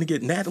 yeah, we're going to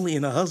get Natalie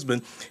and her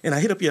husband. And I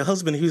hit up your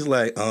husband. And he was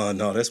like, oh,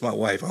 no, that's my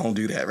wife. I don't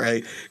do that,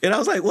 right? And I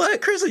was like,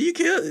 what, Chris, are you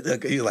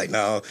kidding? He's like,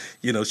 no,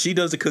 she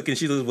does the cooking.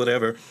 She does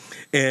whatever.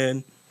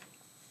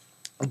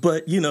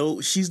 But,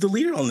 she's the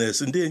leader on this.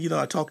 And then,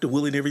 I talked to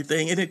Willie and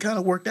everything, and it kind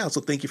of worked out.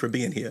 So thank you for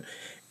being here.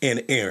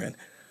 And Aaron,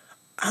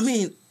 I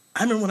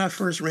remember when I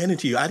first ran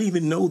into you, I didn't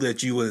even know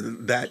that you were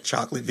that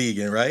chocolate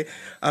vegan, right?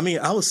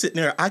 I was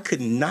sitting there. I could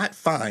not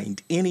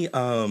find any,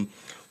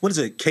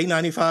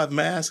 K95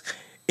 mask.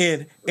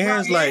 And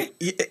Aaron's like,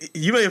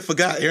 you may have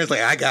forgot. Aaron's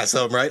like, I got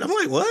something, right? I'm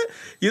like, what?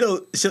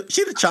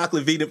 She's a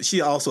chocolate vegan.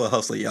 She also a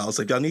hustler, y'all.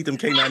 So if y'all need them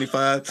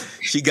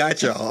K95, she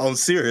got y'all. I'm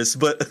serious.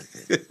 But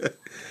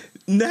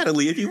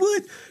Natalie, if you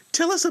would,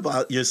 tell us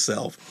about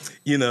yourself,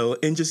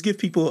 and just give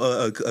people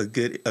a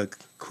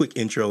quick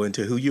intro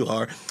into who you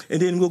are.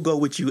 And then we'll go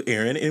with you,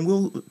 Aaron, and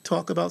we'll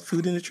talk about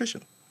food and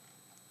nutrition.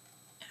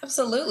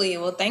 Absolutely.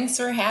 Well, thanks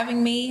for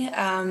having me.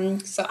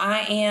 So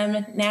I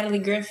am Natalie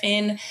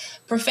Griffin.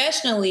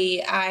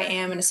 Professionally, I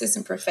am an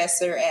assistant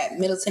professor at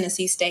Middle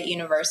Tennessee State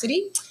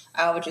University,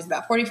 which is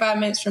about 45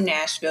 minutes from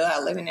Nashville.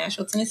 I live in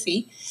Nashville,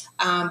 Tennessee.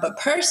 But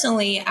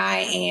personally,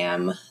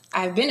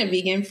 I've been a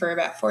vegan for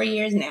about 4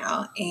 years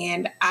now,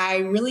 and I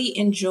really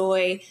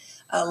enjoy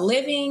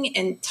living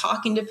and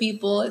talking to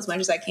people as much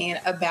as I can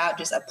about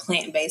just a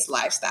plant-based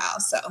lifestyle.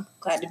 So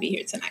glad to be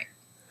here tonight.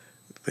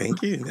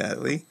 Thank you,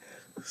 Natalie.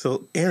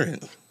 So, Aaron,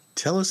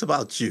 tell us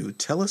about you.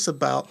 Tell us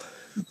about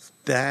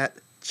that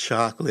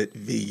chocolate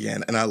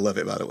vegan. And I love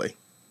it, by the way.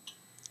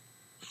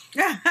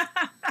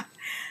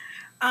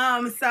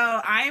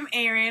 So I'm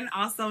Aaron,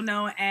 also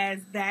known as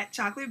That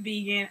Chocolate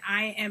Vegan.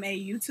 I am a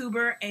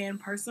YouTuber and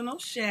personal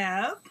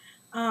chef.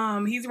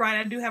 He's right.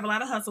 I do have a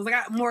lot of hustles. I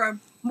got more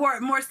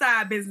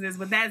side business,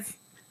 but that's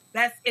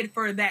it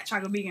for That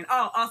Chocolate Vegan.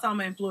 Oh, also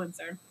I'm an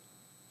influencer.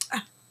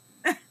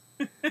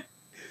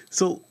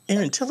 So,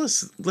 Aaron,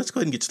 let's go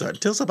ahead and get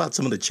started. Tell us about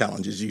some of the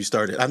challenges you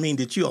started.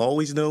 Did you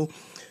always know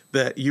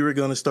that you were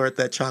going to start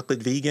that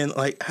chocolate vegan.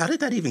 Like, how did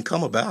that even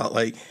come about?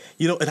 Like,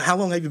 and how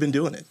long have you been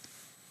doing it?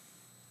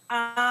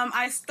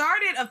 I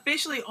started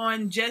officially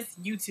on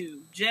just YouTube.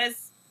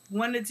 Just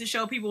wanted to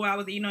show people what I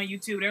was eating on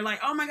YouTube. They're like,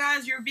 "Oh my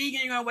gosh, you're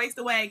vegan. You're gonna waste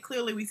away."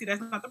 Clearly, we see that's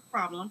not the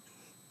problem.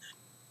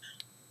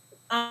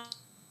 So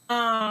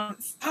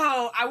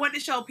I wanted to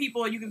show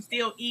people you can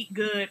still eat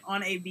good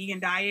on a vegan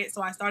diet.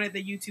 So I started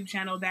the YouTube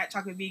channel That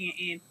Chocolate Vegan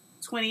in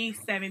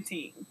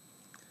 2017.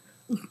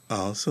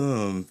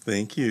 Awesome.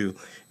 Thank you.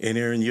 And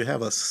Erin, you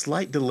have a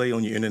slight delay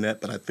on your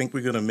internet, but I think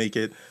we're going to make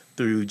it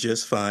through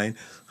just fine.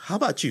 How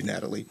about you,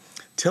 Natalie?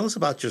 Tell us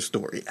about your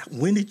story.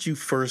 When did you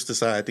first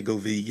decide to go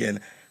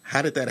vegan?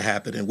 How did that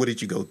happen? And what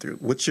did you go through?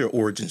 What's your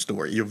origin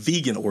story, your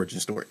vegan origin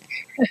story?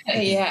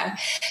 Yeah.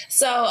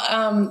 So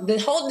the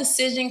whole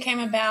decision came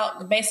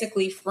about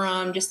basically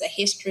from just a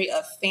history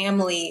of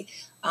family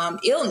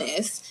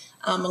illness.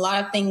 A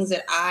lot of things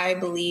that I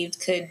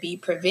believed could be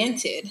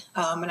prevented.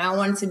 And I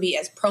wanted to be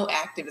as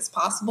proactive as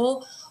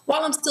possible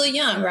while I'm still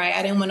young, right?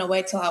 I didn't want to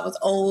wait till I was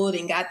old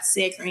and got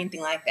sick or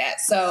anything like that.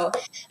 So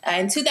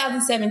in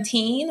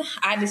 2017,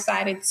 I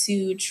decided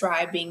to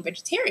try being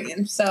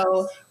vegetarian.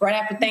 So right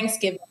after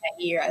Thanksgiving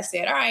that year, I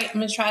said, all right, I'm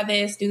going to try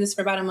this, do this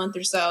for about a month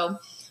or so.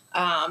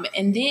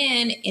 And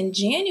then in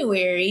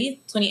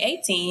January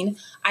 2018,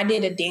 I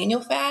did a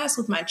Daniel fast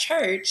with my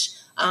church.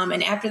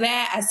 And after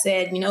that, I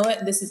said, you know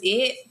what, this is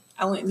it.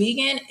 I went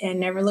vegan and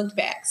never looked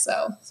back.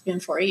 So it's been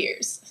 4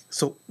 years.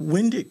 So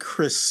when did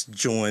Chris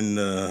join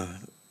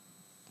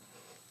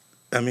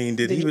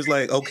did he was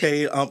like,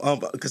 okay,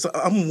 because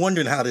I'm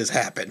wondering how this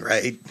happened,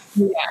 right?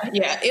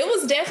 Yeah. It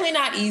was definitely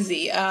not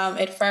easy.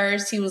 At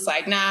first, he was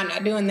like, nah, I'm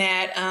not doing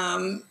that.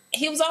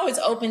 He was always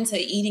open to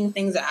eating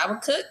things that I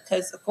would cook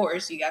because, of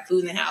course, you got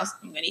food in the house,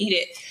 I'm going to eat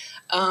it.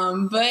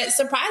 But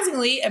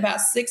surprisingly, about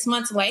 6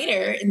 months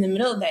later, in the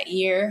middle of that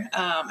year,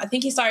 I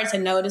think he started to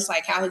notice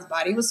like how his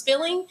body was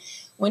feeling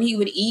when he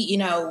would eat,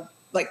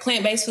 like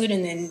plant-based food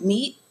and then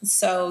meat.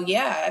 So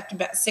yeah, after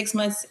about 6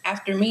 months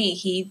after me,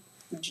 he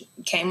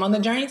came on the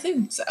journey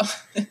too. So,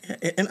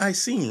 and I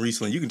seen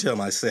recently, you can tell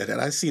him I said that.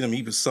 I seen him,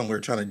 he was somewhere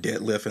trying to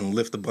deadlift and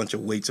lift a bunch of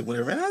weights or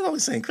whatever. And I was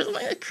always saying, Chris,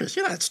 man, Chris,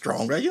 you're not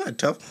strong, right? You're not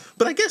tough.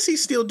 But I guess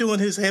he's still doing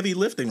his heavy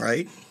lifting,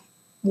 right?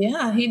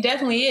 Yeah, he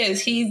definitely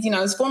is. He's, he's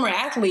a former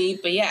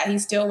athlete, but yeah, he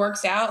still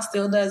works out,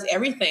 still does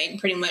everything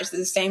pretty much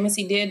the same as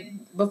he did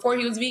before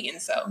he was vegan.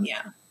 So,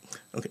 yeah.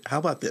 Okay, how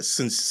about this?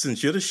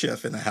 Since you're the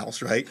chef in the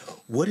house, right?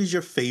 What is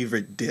your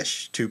favorite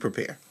dish to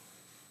prepare?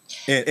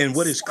 And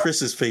what is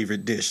Chris's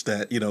favorite dish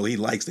that, he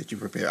likes that you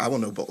prepare? I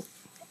want to know both.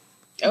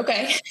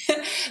 Okay.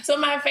 So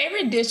my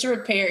favorite dish to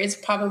prepare is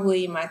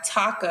probably my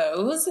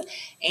tacos,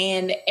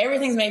 and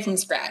everything's made from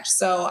scratch.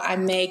 So I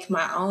make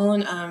my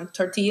own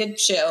tortilla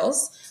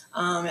shells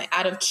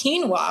out of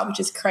quinoa, which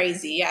is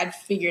crazy. I'd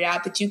figured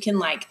out that you can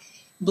like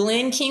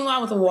blend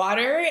quinoa with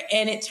water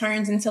and it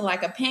turns into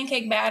like a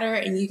pancake batter,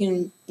 and you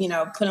can,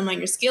 put them on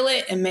your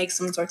skillet and make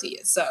some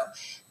tortillas. So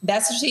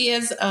that's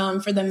tortillas.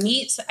 For the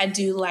meats, I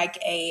do like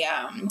a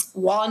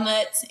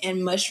walnut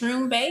and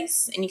mushroom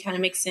base, and you kind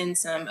of mix in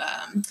some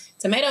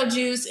tomato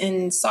juice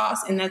and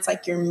sauce, and that's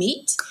like your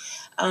meat.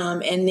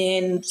 And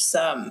then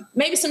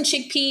maybe some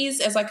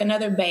chickpeas as like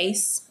another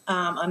base,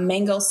 a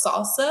mango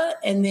salsa,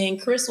 and then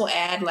Chris will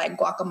add like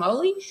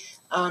guacamole,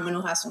 and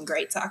we'll have some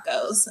great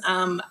tacos.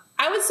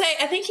 I would say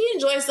I think he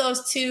enjoys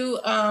those too.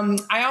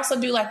 I also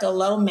do like a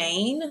lo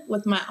mein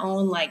with my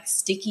own like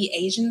sticky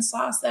Asian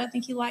sauce that I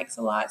think he likes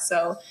a lot.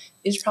 So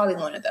it's probably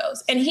one of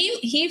those. And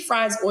he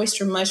fries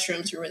oyster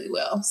mushrooms really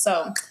well.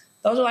 So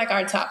those are like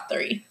our top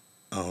three.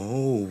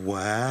 Oh,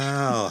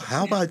 wow.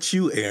 How about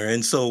you,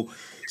 Erin? So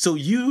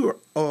you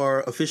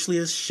are officially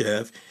a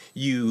chef.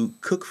 You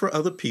cook for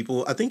other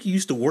people. I think you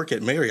used to work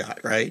at Marriott,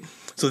 right?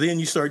 So then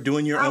you start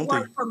doing your own thing. I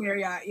work for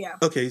Marriott, yeah.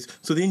 Okay,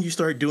 so then you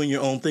start doing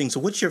your own thing. So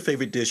what's your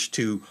favorite dish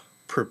to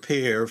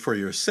prepare for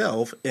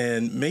yourself?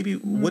 And maybe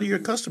what do your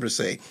customers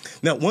say?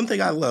 Now, one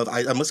thing I love,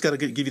 I must got to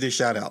give you this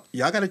shout out.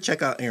 Y'all got to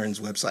check out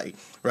Erin's website,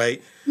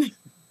 right?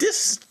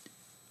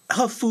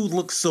 Her food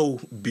looks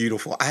so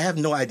beautiful. I have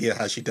no idea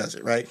how she does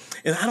it, right?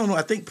 And I don't know.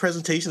 I think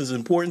presentation is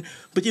important.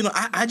 But,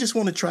 I just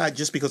want to try it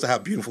just because of how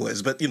beautiful it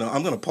is. But,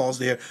 I'm going to pause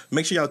there.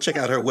 Make sure y'all check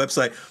out her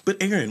website. But,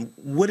 Erin,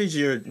 what do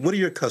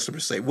your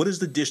customers say? What is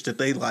the dish that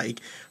they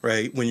like,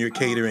 right, when you're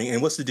catering?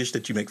 And what's the dish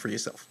that you make for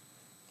yourself?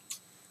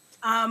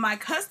 My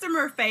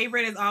customer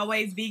favorite is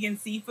always vegan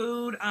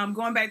seafood.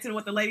 Going back to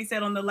what the lady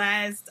said on the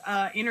last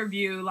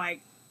interview,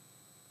 like,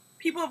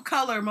 people of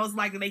color, most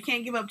likely, they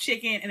can't give up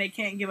chicken and they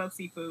can't give up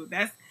seafood.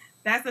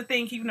 That's the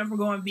thing keeping them from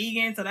going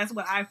vegan. So that's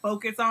what I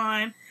focus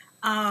on.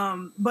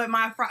 But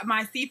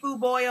my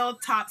seafood boil,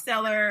 top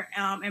seller,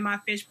 and my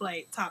fish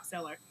plate, top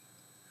seller.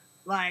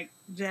 And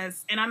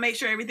I make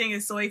sure everything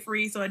is soy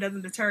free so it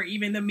doesn't deter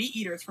even the meat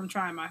eaters from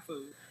trying my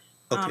food.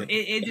 Okay.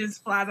 It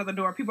just flies out the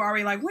door. People are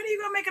already like, when are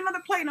you gonna make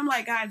another plate? And I'm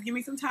like, guys, give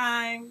me some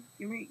time.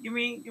 Give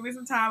me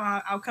some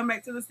time. I'll come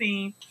back to the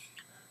scene.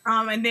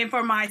 And then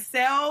for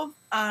myself,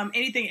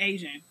 anything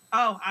Asian.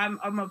 Oh,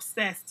 I'm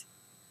obsessed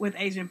with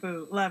Asian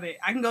food. Love it.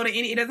 I can go to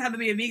it doesn't have to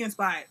be a vegan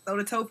spot. Throw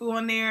the tofu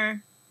on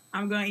there.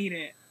 I'm gonna eat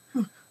it.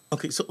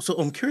 Okay, so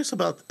I'm curious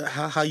about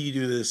how you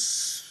do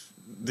this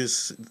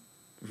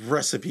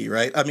recipe,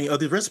 right? I mean, are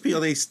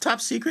they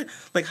top secret?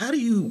 Like, now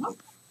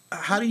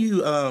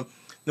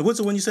what's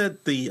the one you said?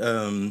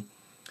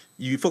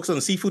 You focus on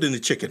the seafood and the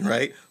chicken,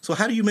 right? So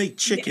how do you make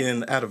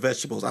chicken out of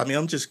vegetables? I mean,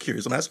 I'm just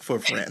curious. I'm asking for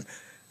a friend.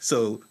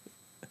 So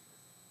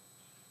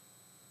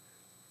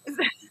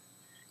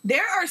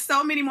there are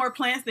so many more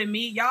plants than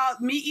meat. Y'all,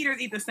 meat eaters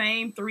eat the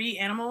same 3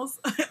 animals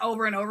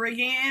over and over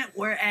again,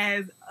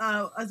 whereas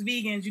us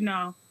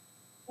vegans,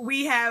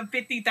 we have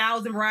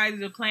 50,000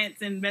 varieties of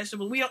plants and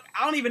vegetables.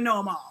 I don't even know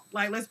them all.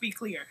 Like, let's be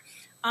clear.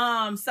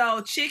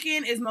 So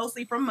chicken is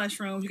mostly from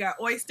mushrooms. You got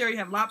oyster, you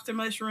have lobster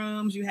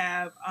mushrooms, you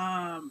have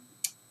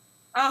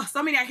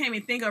so many I can't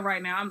even think of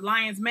right now.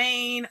 Lion's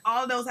mane.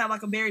 All of those have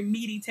like a very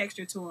meaty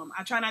texture to them.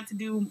 I try not to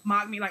do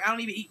mock meat. Like, I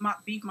don't even eat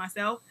mock beef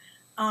myself.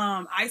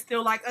 I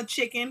still like a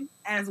chicken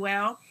as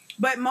well.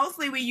 But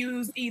mostly we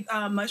use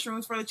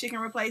mushrooms for the chicken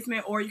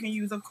replacement, or you can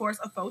use, of course,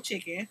 a faux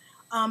chicken.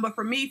 But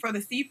for me, for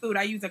the seafood,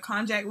 I use a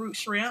konjac root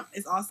shrimp.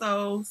 It's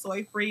also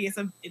soy-free. It's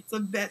a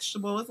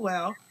vegetable as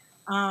well.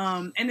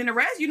 And then the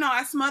rest,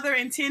 I smother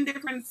in 10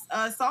 different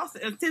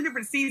sauces, 10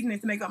 different seasonings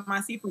to make up my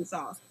seafood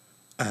sauce.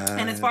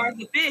 And as far as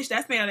the fish,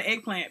 that's made out of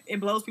eggplant. It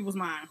blows people's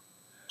mind.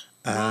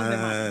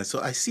 So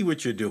I see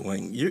what you're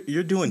doing.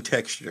 You're doing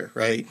texture,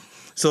 right?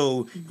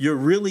 So you're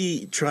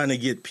really trying to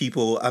get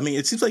people. I mean,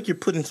 it seems like you're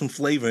putting some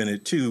flavor in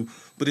it too,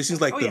 but it seems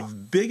like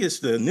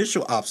the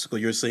initial obstacle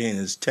you're saying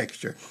is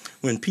texture.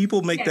 When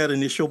people make that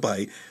initial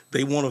bite,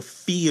 they want to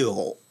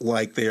feel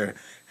like they're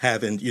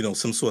having,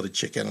 some sort of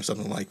chicken or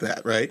something like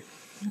that, right?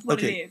 That's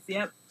what it is.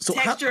 Yep. So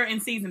texture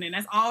and seasoning.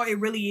 That's all it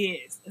really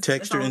is.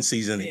 Texture and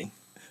seasoning.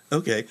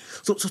 Okay.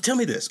 So tell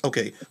me this.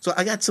 Okay. So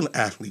I got some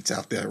athletes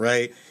out there,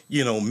 right?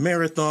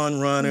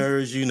 Marathon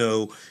runners,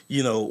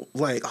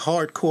 like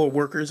hardcore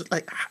workers.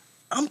 Like,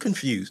 I'm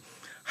confused.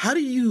 How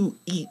do you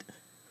eat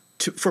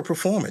for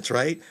performance,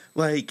 right?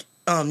 Like,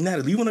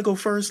 Natalie, you want to go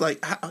first?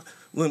 Like,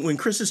 when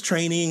Chris is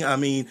training, I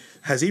mean,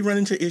 has he run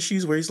into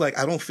issues where he's like,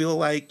 I don't feel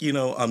like,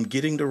 I'm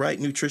getting the right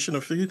nutrition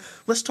or food?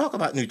 Let's talk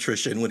about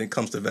nutrition when it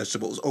comes to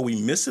vegetables. Are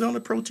we missing on the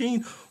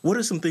protein? What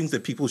are some things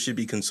that people should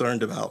be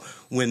concerned about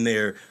when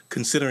they're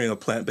considering a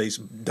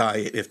plant-based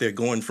diet, if they're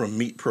going from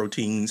meat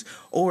proteins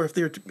or if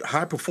they're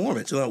high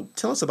performance?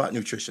 Tell us about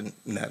nutrition,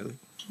 Natalie.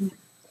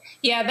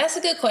 Yeah, that's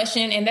a good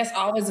question. And that's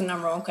always the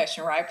number one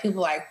question, right? People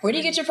are like, where do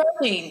you get your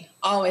protein?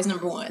 Always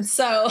number one.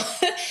 So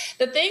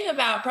the thing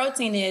about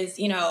protein is,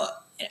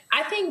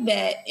 I think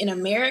that in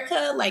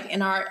America, like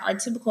in our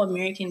typical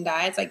American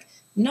diets, like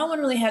no one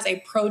really has a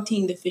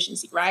protein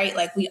deficiency, right?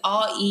 Like we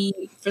all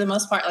eat for the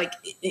most part, like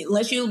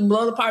unless you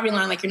blow the poverty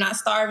line, like you're not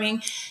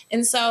starving.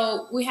 And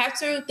so we have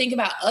to think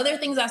about other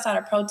things outside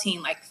of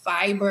protein, like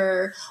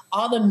fiber,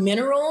 all the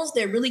minerals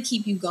that really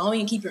keep you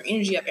going and keep your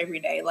energy up every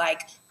day,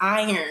 like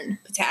iron,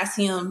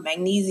 potassium,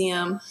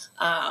 magnesium,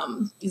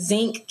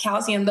 zinc,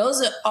 calcium.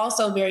 Those are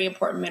also very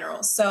important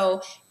minerals.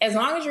 So as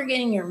long as you're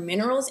getting your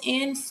minerals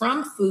in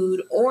from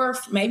food or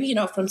maybe,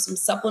 from some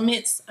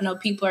supplements, I know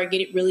people are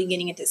really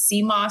getting into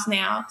sea moss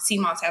now. Sea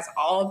moss has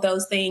all of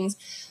those things.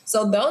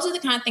 So those are the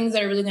kind of things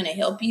that are really going to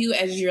help you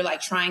as you're like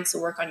trying to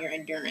work on your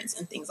endurance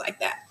and things like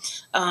that.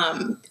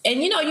 And,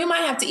 you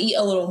might have to eat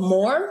a little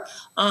more,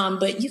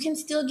 but you can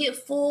still get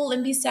full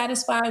and be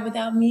satisfied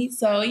without meat.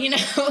 So,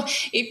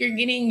 if you're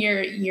getting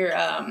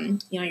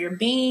your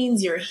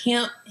beans, your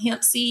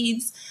hemp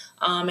seeds,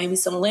 maybe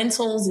some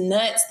lentils,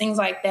 nuts, things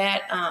like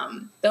that.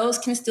 Those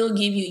can still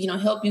give you,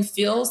 help you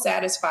feel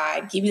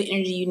satisfied, give you the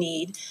energy you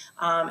need.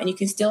 And you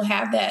can still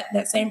have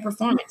that same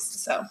performance.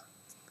 So.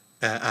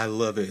 I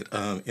love it.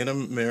 In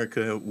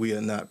America, we are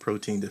not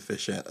protein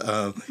deficient.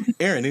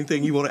 Erin,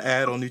 anything you want to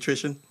add on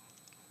nutrition?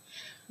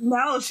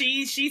 No,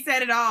 she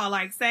said it all.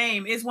 Like,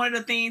 same. It's one of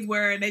the things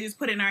where they just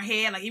put it in our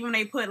head. Like, even when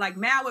they put like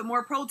now with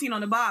more protein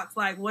on the box,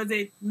 like, was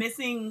it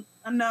missing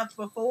enough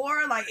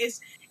before? Like, it's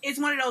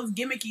one of those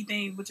gimmicky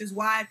things, which is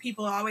why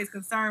people are always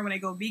concerned when they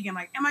go vegan.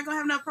 Like, am I gonna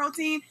have enough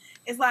protein?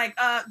 It's like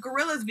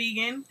Gorilla's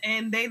vegan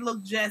and they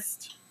look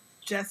just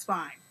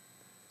fine.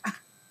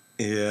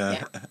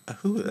 Yeah.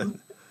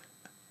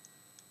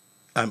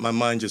 My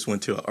mind just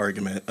went to an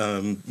argument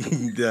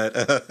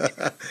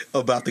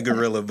about the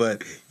gorilla,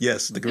 but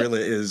yes, the gorilla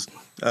is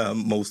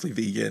mostly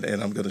vegan,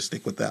 and I'm going to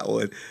stick with that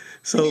one.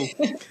 So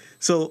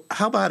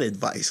how about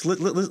advice?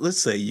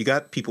 Let's say you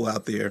got people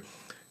out there,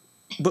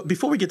 but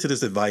before we get to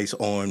this advice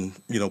on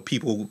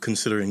people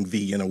considering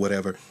vegan or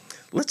whatever,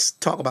 let's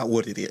talk about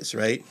what it is,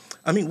 right?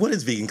 I mean, what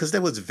is vegan? Because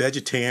there was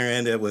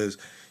vegetarian, there was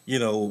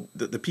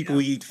the people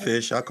who eat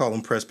fish, I call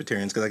them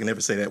Presbyterians because I can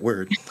never say that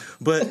word.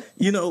 But,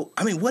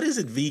 I mean, what is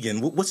it vegan?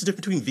 What's the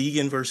difference between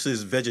vegan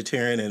versus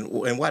vegetarian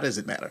and why does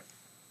it matter?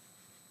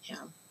 Yeah.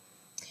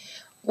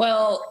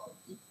 Well,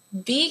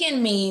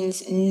 vegan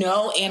means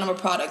no animal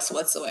products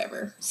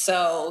whatsoever.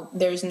 So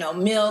there's no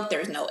milk,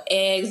 there's no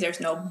eggs,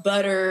 there's no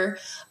butter.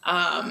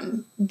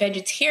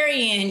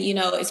 Vegetarian,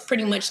 is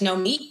pretty much no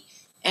meat.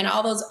 and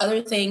all those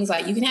other things.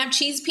 Like you can have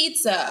cheese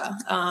pizza.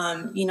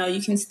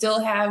 You can still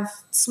have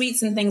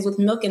sweets and things with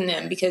milk in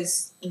them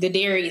because the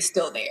dairy is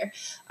still there.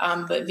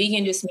 But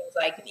vegan just means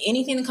like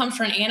anything that comes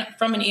from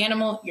an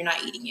animal, you're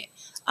not eating it.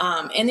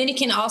 And then it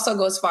can also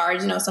go as far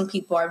as, some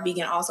people are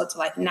vegan also to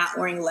like not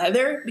wearing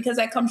leather because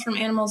that comes from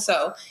animals.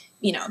 So,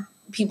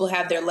 people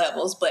have their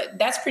levels, but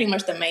that's pretty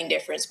much the main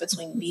difference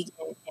between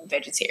vegan and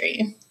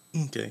vegetarian.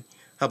 Okay.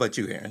 How about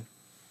you, Aaron?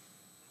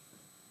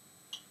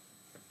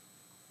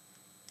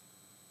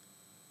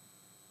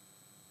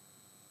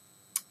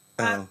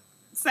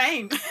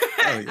 Same.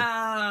 Oh,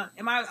 yeah.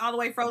 Am I all the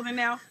way frozen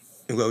now?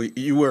 Well,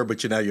 you were,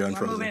 but now you're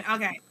unfrozen.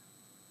 Okay.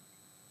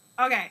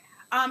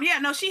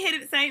 She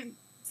hit it.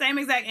 Same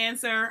exact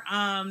answer.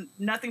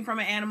 Nothing from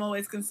an animal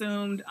is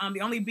consumed.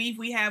 The only beef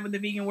we have with the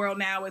vegan world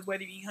now is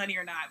whether you eat honey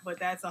or not, but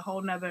that's a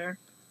whole nother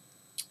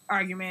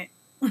argument.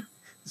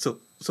 So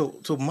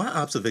my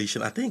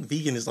observation, I think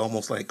vegan is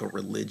almost like a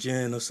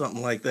religion or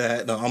something like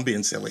that. No, I'm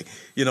being silly,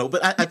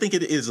 but I think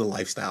it is a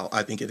lifestyle.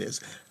 I think it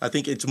is. I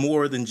think it's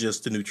more than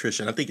just the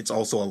nutrition. I think it's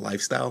also a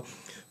lifestyle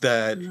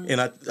that,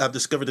 and I've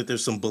discovered that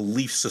there's some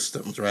belief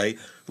systems, right?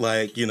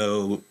 Like,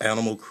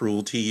 animal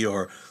cruelty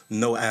or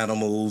no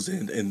animals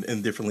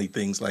and differently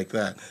things like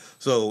that.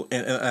 So,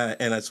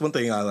 and that's one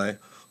thing I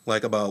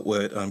like about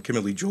what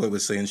Kimberly Joy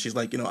was saying. She's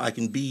like, I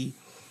can be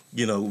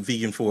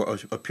vegan for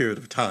a period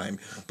of time.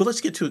 But let's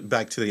get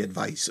back to the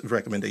advice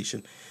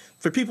recommendation.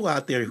 For people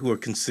out there who are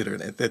considering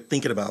it, they're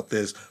thinking about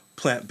this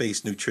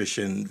plant-based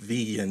nutrition,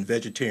 vegan,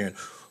 vegetarian,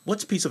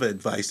 what's a piece of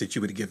advice that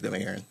you would give them,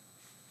 Aaron?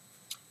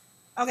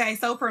 Okay,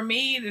 so for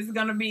me, this is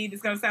going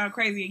to sound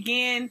crazy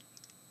again.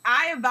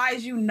 I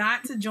advise you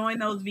not to join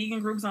those vegan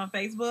groups on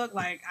Facebook.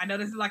 Like, I know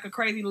this is like a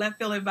crazy left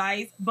field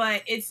advice,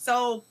 but it's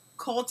so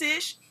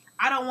cultish.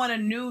 I don't want a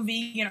new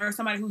vegan or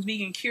somebody who's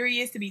vegan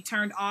curious to be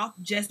turned off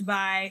just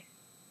by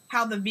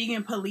how the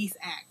vegan police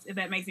act, if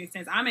that makes any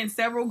sense. I'm in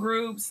several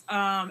groups,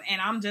 and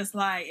I'm just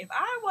like, if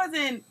I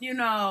wasn't,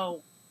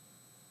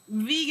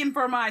 vegan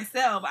for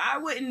myself, I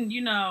wouldn't,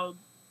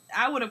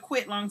 I would have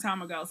quit long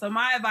time ago. So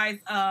my advice,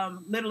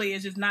 literally,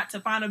 is just not to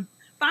find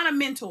a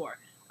mentor.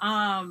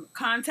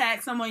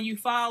 Contact someone you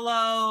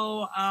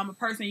follow, a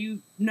person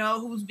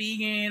who's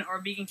vegan or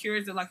vegan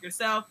curious like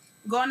yourself.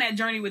 Go on that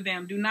journey with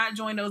them. Do not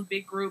join those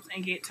big groups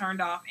and get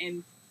turned off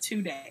in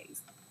 2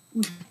 days.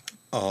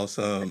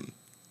 Awesome.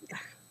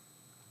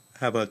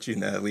 How about you,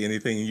 Natalie?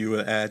 Anything you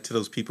would add to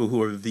those people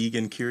who are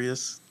vegan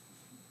curious?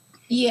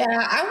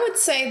 Yeah, I would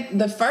say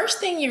the first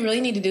thing you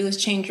really need to do is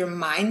change your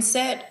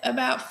mindset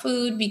about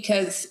food,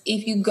 because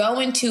if you go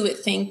into it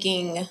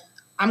thinking,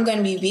 I'm going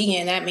to be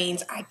vegan, that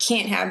means I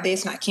can't have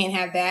this and I can't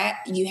have that.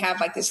 You have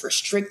like this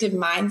restrictive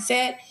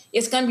mindset.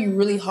 It's going to be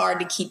really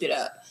hard to keep it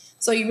up.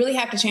 So you really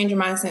have to change your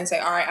mindset and say,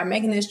 all right, I'm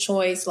making this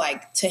choice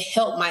like to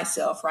help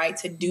myself, right?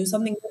 To do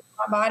something with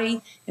my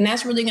body. And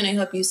that's really going to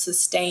help you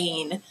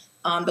sustain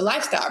the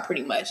lifestyle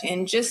pretty much.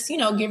 And just,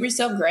 give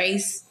yourself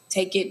grace,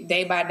 take it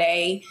day by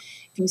day.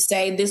 If you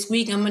say this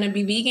week I'm going to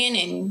be vegan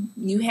and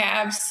you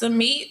have some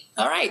meat,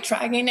 all right,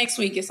 try again next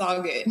week. It's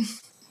all good.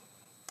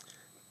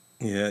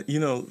 Yeah,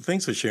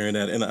 thanks for sharing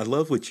that. And I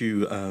love what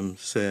you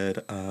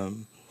said,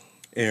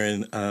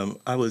 Aaron.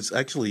 I was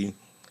actually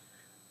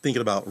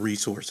thinking about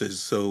resources.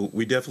 So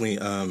we definitely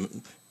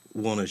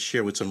want to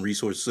share with some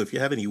resources. So if you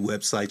have any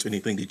websites or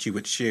anything that you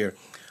would share,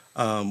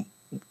 I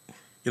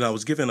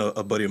was giving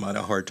a buddy of mine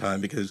a hard time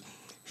because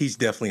he's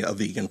definitely a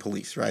vegan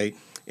police, right?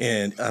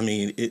 And I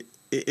mean,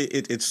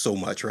 it's so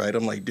much, right?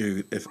 I'm like,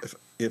 dude,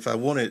 if I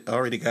I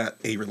already got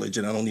a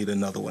religion, I don't need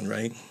another one,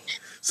 right?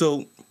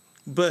 So,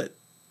 but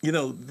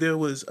there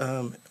was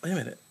wait a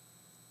minute,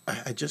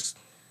 I just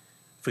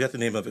forgot the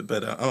name of it,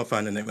 but I'm gonna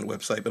find the name of the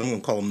website. But I'm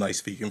gonna call them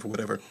Nice Vegan for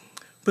whatever.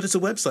 But it's a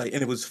website,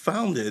 and it was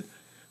founded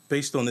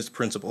based on this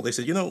principle. They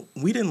said,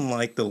 we didn't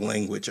like the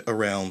language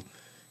around,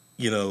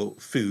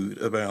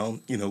 food,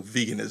 around,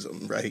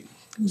 veganism, right?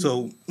 Mm-hmm.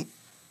 So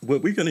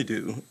what we're going to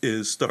do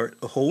is start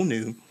a whole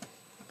new,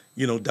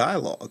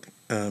 dialogue.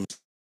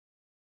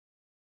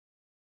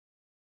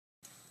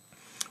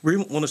 We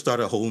want to start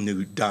a whole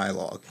new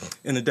dialogue.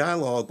 And the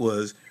dialogue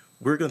was,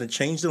 we're going to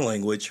change the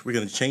language. We're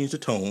going to change the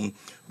tone.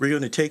 We're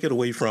going to take it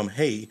away from,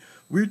 hey,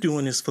 we're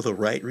doing this for the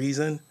right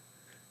reason.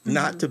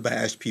 Not to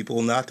bash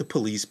people, not to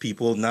police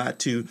people, not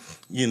to,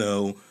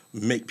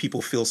 make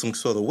people feel some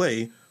sort of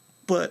way,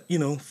 but,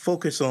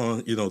 focus on,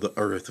 the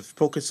earth,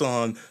 focus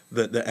on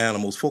the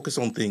animals, focus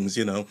on things,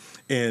 and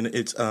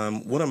it's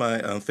one of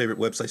my favorite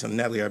websites. And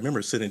Natalie, I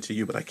remember sending it to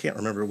you, but I can't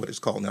remember what it's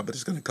called now, but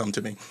it's going to come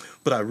to me.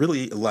 But I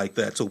really like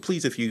that. So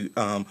please, if you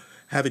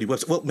have any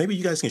websites, well, maybe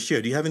you guys can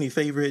share. Do you have any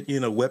favorite,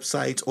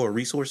 websites or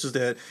resources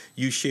that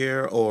you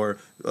share? Or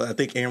I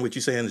think, Aaron, what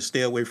you're saying is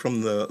stay away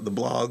from the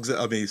blogs,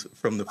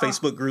 from the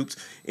Facebook groups.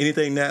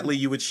 Anything, Natalie,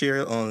 you would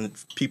share on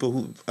people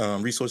who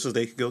resources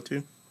they could go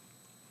to?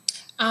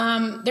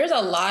 There's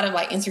a lot of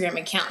like Instagram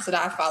accounts that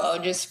I follow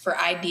just for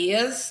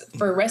ideas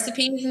for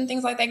recipes and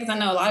things like that. Because I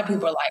know a lot of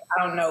people are like,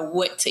 I don't know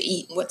what to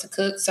eat and what to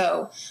cook.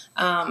 So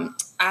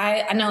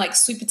I know like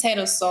Sweet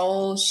Potato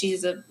Soul.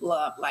 She's a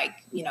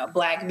Black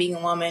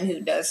vegan woman who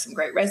does some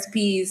great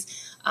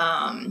recipes.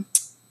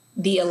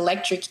 The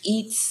Electric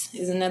Eats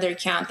is another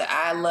account that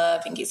I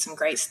love and get some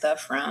great stuff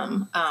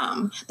from.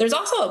 There's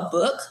also a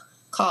book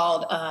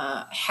called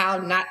How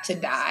Not to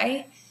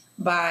Die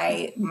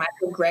by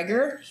Michael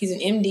Greger. He's an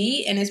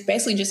MD, and it's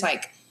basically just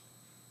like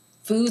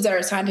foods that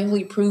are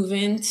scientifically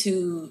proven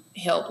to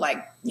help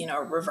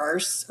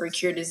reverse or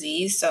cure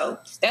disease. So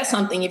that's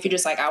something, if you're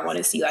just like, I want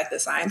to see like the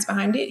science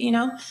behind it,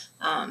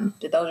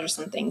 but those are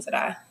some things that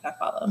I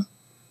follow.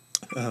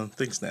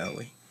 Thanks,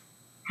 Natalie.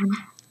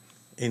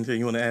 Anything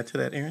you want to add to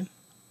that, Erin?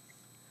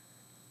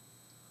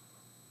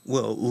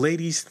 Well,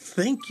 ladies,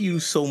 thank you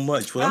so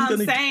much. Well,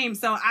 same.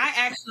 So I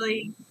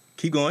actually...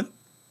 Keep going.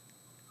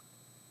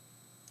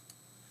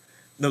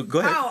 No, go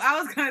ahead. Oh,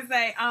 I was going to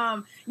say,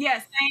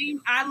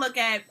 same. I'm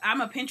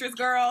a Pinterest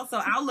girl,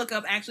 so I'll look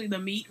up actually the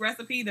meat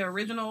recipe, the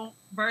original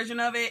version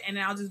of it, and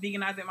then I'll just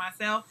veganize it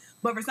myself.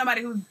 But for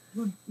somebody who's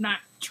not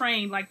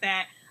trained like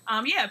that,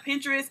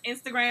 Pinterest,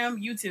 Instagram,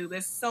 YouTube,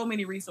 there's so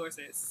many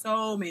resources.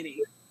 So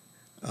many.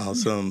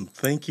 Awesome.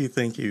 Thank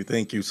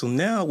you. So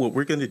now what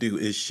we're going to do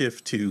is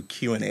shift to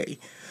Q&A.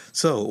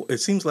 So it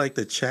seems like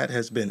the chat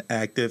has been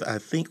active. I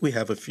think we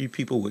have a few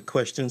people with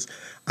questions.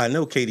 I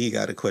know Katie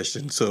got a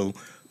question. So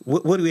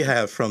what do we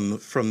have from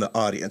the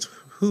audience?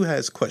 Who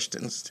has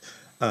questions?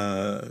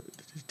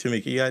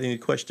 Tamika, you got any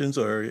questions,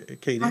 or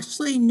Katie?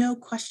 Actually, no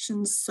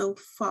questions so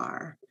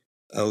far.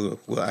 Oh,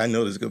 well, I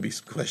know there's going to be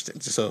some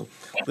questions. So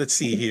let's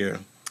see here.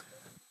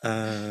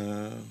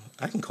 I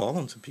can call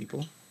on some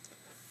people.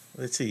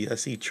 Let's see. I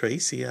see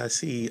Tracy. I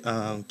see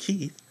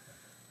Keith.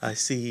 I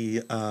see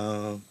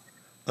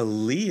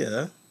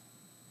Aaliyah.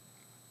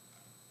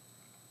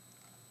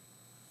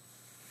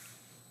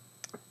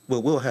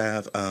 Well, we'll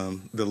have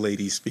the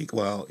ladies speak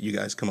while you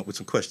guys come up with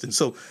some questions.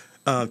 So,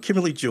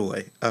 Kimberly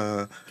Joy,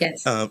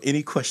 yes.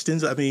 Any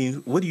questions? I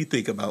mean, what do you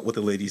think about what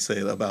the ladies say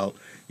about,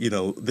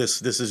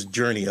 this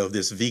journey of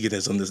this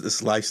veganism,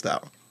 this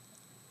lifestyle?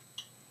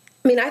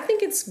 I mean, I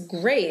think it's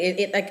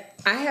great.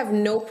 I have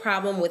no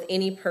problem with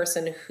any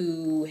person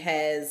who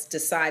has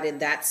decided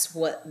that's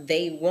what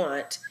they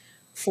want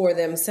for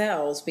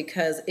themselves,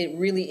 because it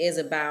really is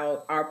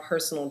about our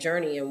personal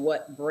journey and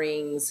what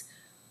brings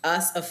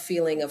us a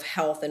feeling of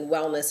health and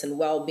wellness and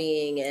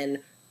well-being. And,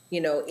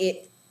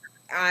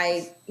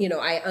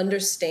 I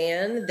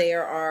understand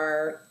there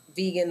are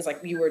vegans, like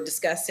you were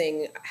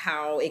discussing,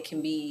 how it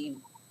can be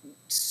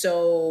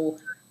so...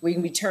 we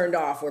can be turned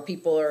off, where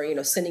people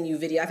are, sending you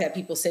video. I've had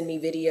people send me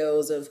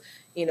videos of,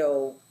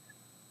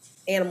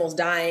 animals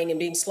dying and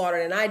being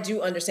slaughtered. And I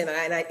do understand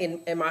that.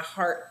 And my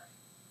heart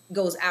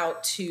goes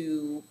out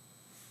to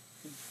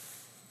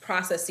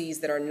processes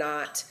that are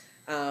not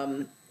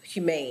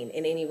humane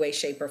in any way,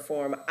 shape, or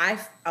form.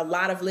 A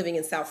lot of living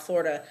in South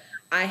Florida,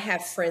 I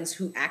have friends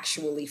who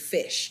actually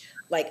fish.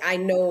 Like, I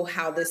know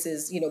how this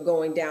is,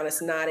 going down.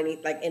 It's not any,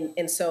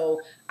 and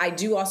so I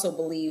do also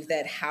believe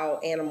that how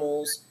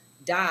animals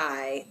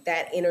die,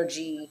 that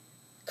energy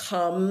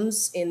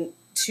comes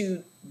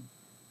into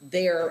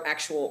their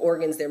actual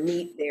organs, their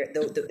meat,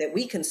 that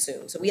we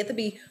consume. So we have to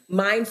be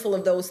mindful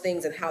of those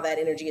things and how that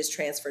energy is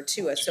transferred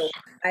to us. So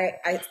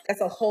I that's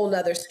a whole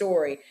nother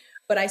story.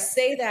 But I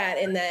say that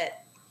in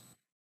that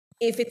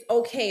if it's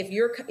okay,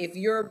 if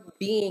your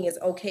being is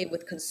okay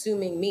with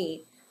consuming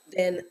meat,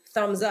 then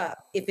thumbs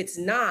up. If it's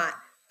not,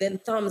 then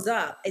thumbs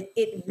up.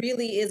 It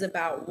really is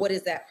about what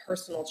is that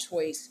personal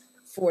choice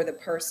for the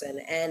person.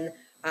 And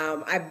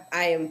I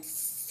am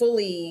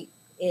fully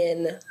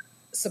in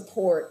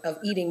support of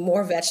eating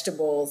more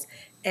vegetables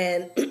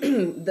and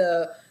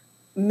the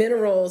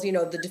minerals.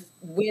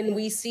 When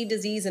we see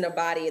disease in a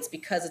body, it's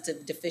because it's a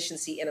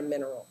deficiency in a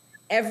mineral.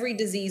 Every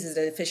disease is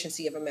a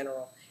deficiency of a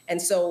mineral.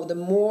 And so the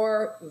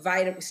more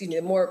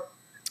the more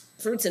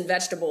fruits and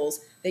vegetables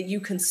that you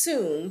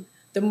consume,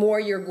 the more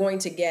you're going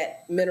to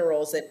get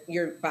minerals that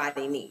your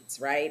body needs,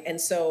 right?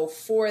 And so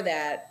for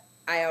that,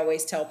 I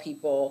always tell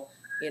people,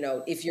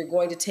 if you're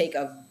going to take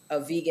a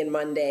vegan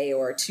Monday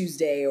or a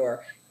Tuesday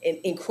or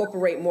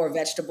incorporate more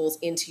vegetables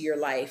into your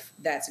life,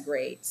 that's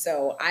great.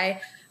 So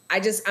I'm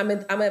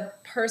a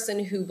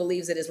person who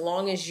believes that as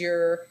long as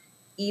you're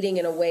eating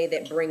in a way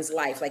that brings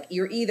life, like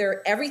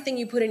everything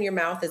you put in your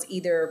mouth is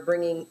either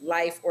bringing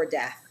life or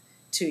death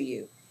to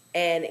you.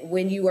 And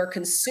when you are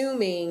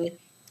consuming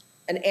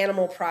an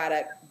animal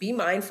product, be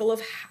mindful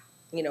of,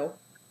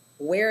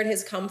 where it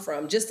has come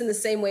from. Just in the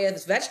same way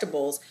as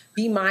vegetables,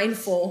 be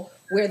mindful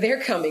where they're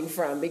coming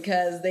from,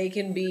 because they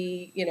can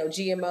be,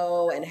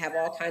 GMO and have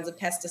all kinds of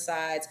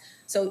pesticides.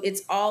 So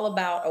it's all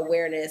about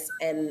awareness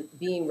and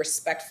being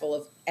respectful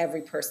of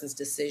every person's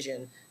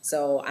decision.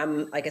 So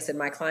like I said,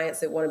 my clients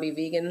that want to be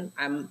vegan,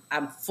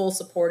 I'm full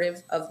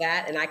supportive of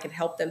that, and I can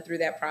help them through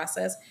that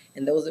process.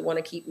 And those that want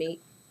to keep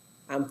meat,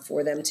 I'm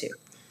for them too.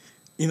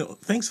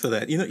 Thanks for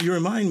that. You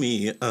remind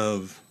me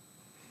of,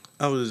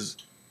 I was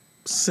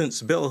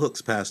since Bell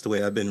Hooks passed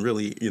away, I've been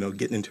really,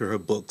 getting into her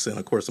books. And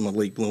of course, I'm a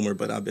late bloomer,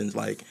 but I've been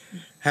like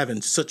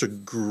having such a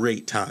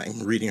great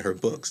time reading her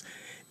books.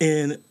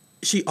 And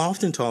she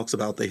often talks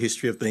about the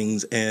history of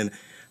things and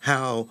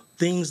how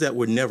things that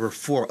were never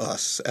for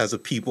us as a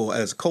people,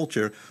 as a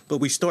culture, but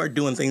we start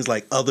doing things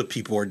like other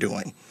people are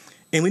doing.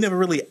 And we never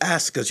really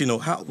ask us,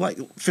 how, like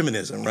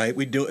feminism, right?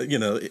 We do,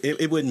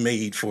 it wasn't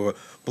made for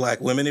Black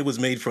women. It was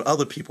made for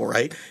other people,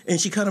 right? And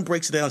she kind of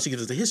breaks it down. She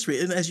gives us the history.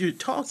 And as you're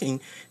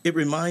talking, it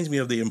reminds me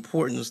of the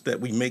importance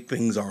that we make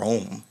things our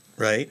own,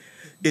 right?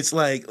 It's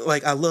like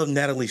I love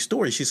Natalie's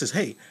story. She says,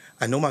 hey,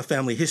 I know my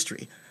family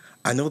history.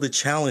 I know the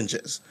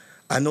challenges.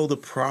 I know the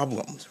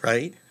problems,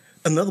 right?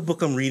 Another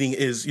book I'm reading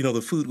is,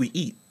 The Food We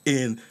Eat.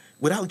 And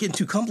without getting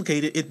too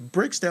complicated, it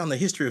breaks down the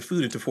history of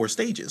food into 4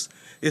 stages.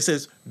 It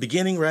says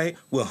beginning, right,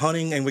 we're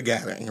hunting and we're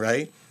gathering,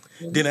 right?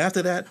 Mm-hmm. Then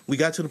after that, we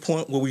got to the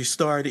point where we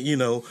started,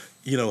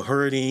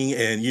 herding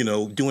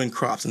and, doing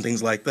crops and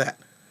things like that.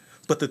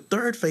 But the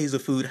third phase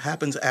of food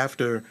happens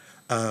after,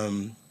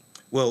 then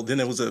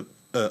there was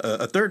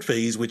a third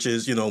phase, which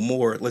is,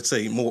 more, let's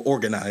say, more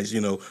organized,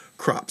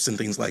 crops and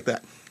things like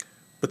that.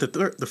 But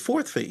the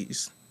fourth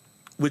phase,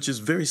 which is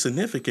very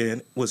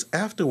significant, was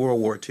after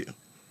World War II.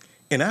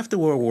 And after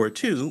World War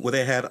II, where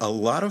they had a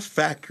lot of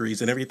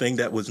factories and everything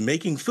that was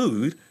making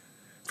food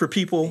for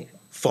people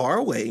far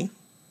away,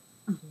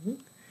 mm-hmm.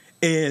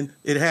 and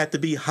it had to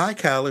be high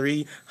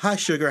calorie, high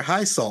sugar,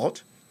 high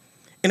salt.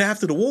 And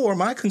after the war,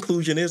 my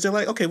conclusion is they're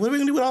like, okay, what are we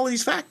going to do with all of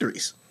these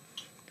factories?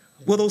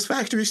 Well, those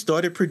factories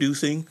started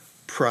producing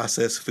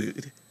processed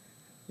food.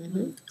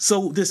 Mm-hmm.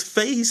 So this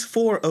phase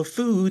 4 of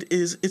food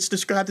it's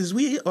described as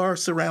we are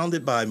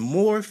surrounded by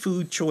more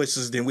food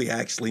choices than we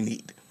actually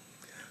need.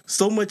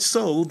 So much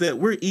so that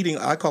we're eating,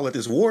 I call it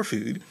this war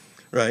food,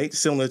 right?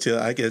 Similar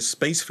to, I guess,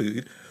 space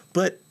food.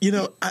 But,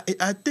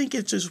 I think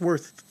it's just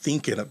worth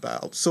thinking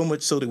about, so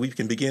much so that we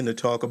can begin to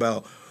talk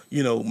about,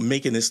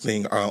 making this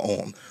thing our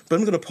own. But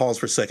I'm going to pause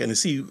for a second and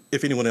see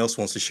if anyone else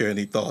wants to share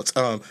any thoughts.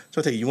 So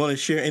I'll tell you want to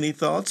share any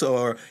thoughts,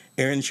 or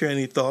Erin, share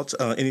any thoughts,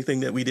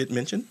 anything that we didn't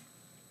mention?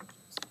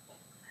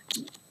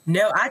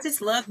 No, I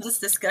just love this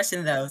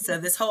discussion, though. So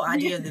this whole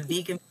idea of the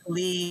vegan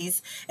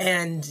police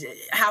and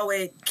how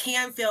it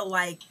can feel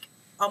like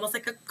almost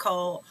like a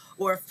cult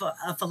or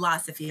a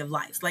philosophy of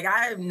life. Like,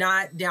 I am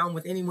not down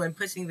with anyone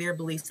pushing their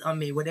beliefs on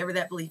me, whatever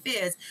that belief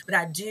is, but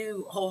I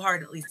do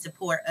wholeheartedly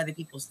support other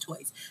people's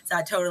choice. So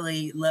I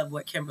totally love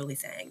what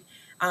Kimberly's saying.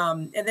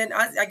 And then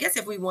I guess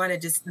if we want to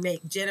just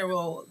make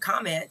general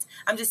comments,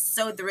 I'm just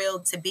so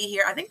thrilled to be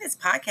here. I think this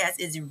podcast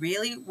is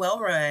really well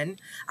run.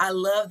 I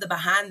love the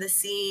behind the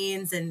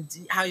scenes and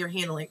how you're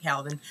handling it,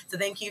 Calvin. So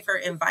thank you for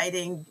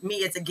inviting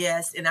me as a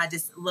guest. And I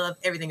just love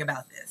everything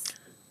about this.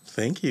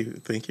 Thank you.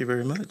 Thank you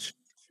very much.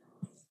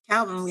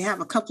 Calvin, we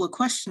have a couple of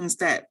questions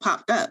that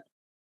popped up.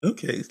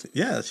 Okay.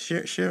 Yeah.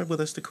 Share with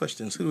us the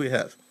questions. Who do we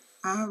have?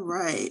 All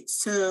right.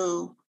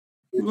 So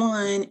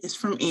one is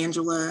from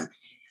Angela.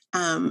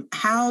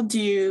 How do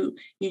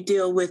you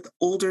deal with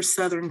older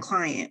Southern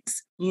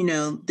clients,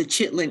 the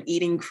chitlin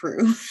eating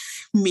crew?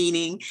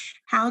 Meaning,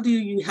 how do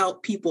you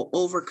help people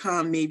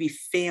overcome maybe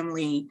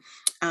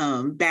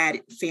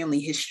bad family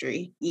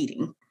history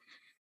eating?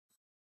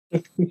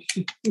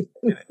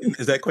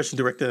 Is that question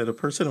directed at a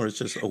person, or it's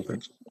just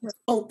open?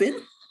 Open.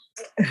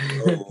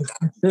 Oh,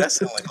 that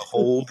sounds like a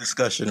whole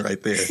discussion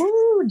right there.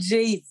 Oh,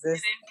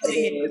 Jesus.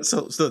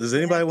 So does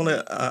anybody want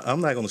to, I'm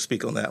not going to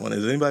speak on that one.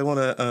 Does anybody want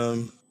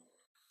to,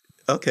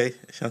 okay,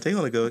 Shantae, you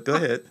want to go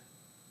ahead.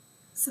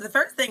 So the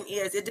first thing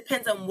is, it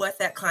depends on what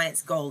that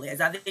client's goal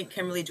is. I think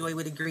Kimberly Joy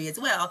would agree as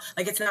well.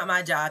 Like, it's not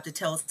my job to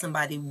tell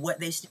somebody what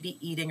they should be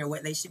eating or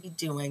what they should be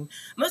doing.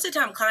 Most of the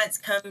time, clients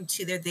come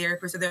to their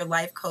therapist or their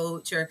life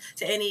coach or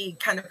to any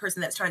kind of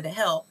person that's trying to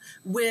help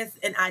with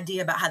an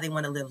idea about how they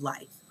want to live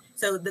life.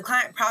 So the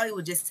client probably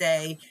would just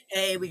say,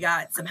 hey, we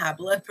got some high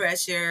blood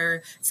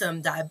pressure,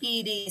 some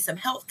diabetes, some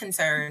health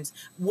concerns.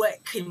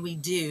 What can we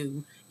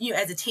do,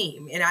 as a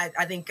team? And I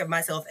think of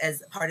myself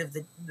as part of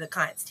the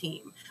client's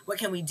team. What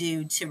can we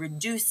do to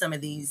reduce some of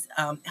these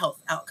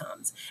health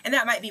outcomes? And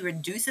that might be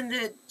reducing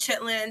the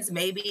chitlins,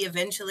 maybe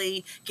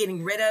eventually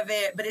getting rid of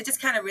it. But it just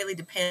kind of really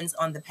depends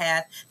on the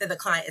path that the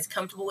client is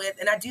comfortable with.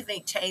 And I do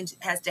think change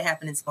has to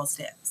happen in small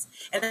steps.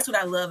 And that's what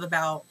I love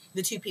about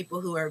the two people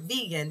who are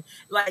vegan.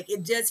 Like,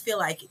 it does feel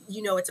like,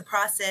 it's a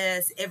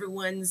process.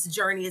 Everyone's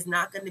journey is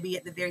not going to be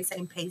at the very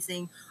same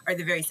pacing or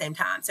the very same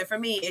time. So for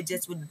me, it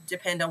just would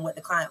depend on what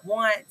the client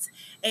wants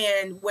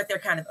and what they're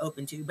kind of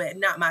open to, but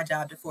not my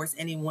job to force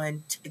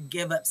anyone to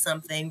give up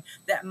something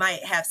that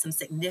might have some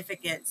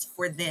significance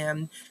for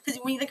them. Because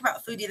when you think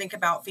about food, you think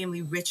about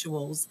family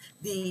rituals,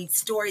 the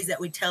stories that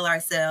we tell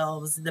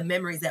ourselves, the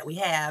memories that we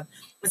have.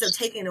 And so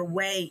taking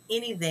away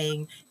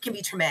anything can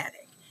be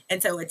traumatic.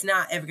 And so it's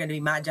not ever going to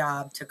be my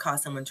job to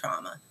cause someone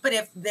trauma. But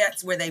if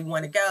that's where they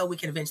want to go, we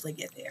can eventually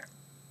get there.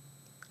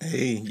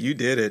 Hey, you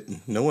did it.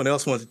 No one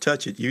else wants to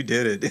touch it. You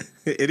did it.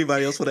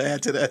 Anybody else want to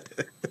add to that?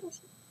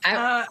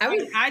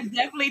 I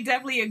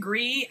definitely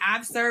agree.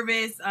 I've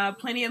serviced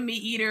plenty of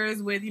meat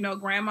eaters with,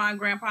 grandma and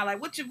grandpa,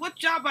 like, what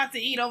y'all about to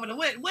eat over the,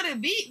 what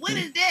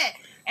is that?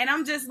 And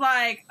I'm just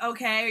like,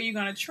 okay, are you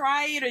going to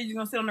try it, or are you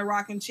going to sit on the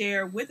rocking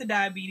chair with the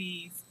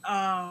diabetes?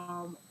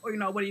 Or, what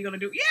are you going to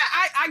do? Yeah,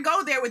 I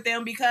go there with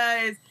them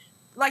because,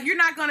 like, you're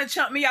not going to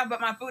chump me out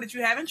about my food that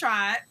you haven't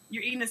tried.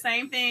 You're eating the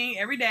same thing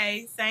every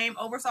day, same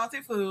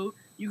oversalted food.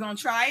 You going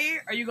to try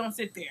it, or you going to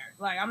sit there?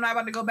 Like, I'm not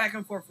about to go back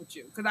and forth with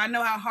you because I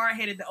know how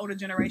hard-headed the older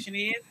generation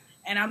is,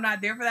 and I'm not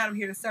there for that. I'm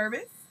here to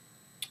service,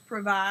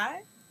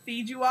 provide,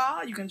 feed you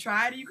all. You can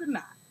try it or you can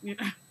not.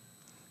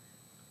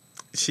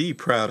 She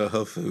proud of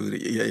her food.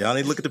 Y'all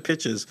need to look at the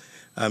pictures.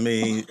 I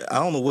mean, I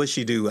don't know what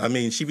she do. I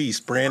mean, she be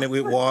spraying it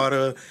with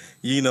water,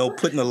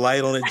 putting the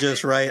light on it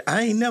just right.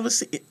 I ain't never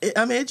seen it.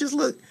 I mean, it just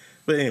look.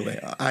 But anyway,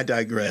 I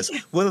digress.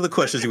 What other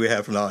questions do we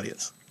have from the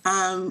audience?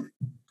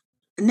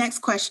 Next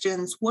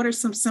questions. What are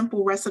some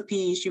simple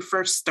recipes you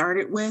first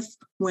started with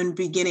when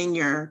beginning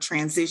your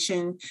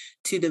transition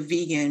to the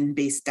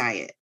vegan-based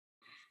diet?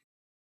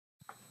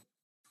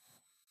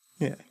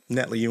 Yeah.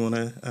 Natalie, you want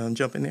to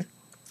jump in there?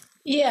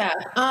 Yeah.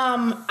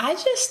 I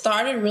just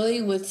started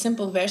really with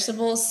simple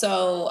vegetables.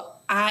 So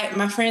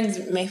my friends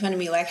make fun of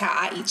me like how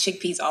I eat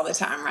chickpeas all the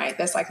time, right?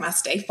 That's like my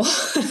staple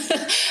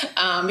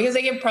because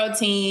they get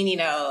protein,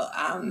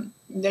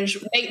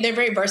 they're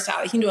very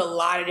versatile. You can do a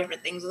lot of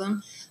different things with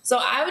them. So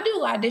I would do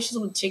a lot of dishes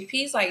with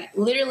chickpeas, like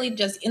literally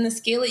just in the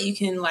skillet, you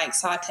can like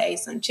saute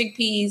some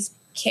chickpeas,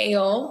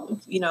 kale,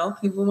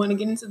 people want to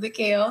get into the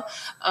kale,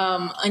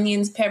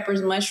 onions,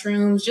 peppers,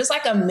 mushrooms, just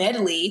like a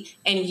medley,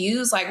 and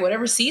use like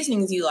whatever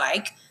seasonings you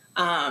like.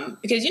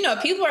 Because,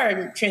 people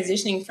are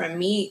transitioning from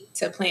meat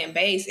to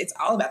plant-based. It's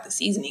all about the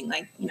seasoning.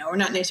 Like, we're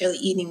not necessarily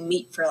eating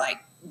meat for like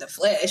the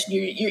flesh.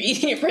 You're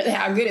eating it for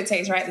how good it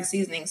tastes, right? The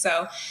seasoning.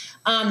 So,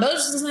 those are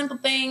some simple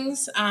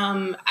things.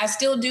 I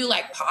still do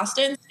like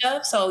pasta and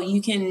stuff. So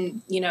you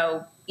can,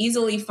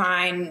 easily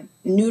find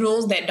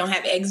noodles that don't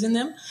have eggs in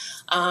them,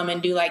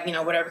 and do like,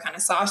 whatever kind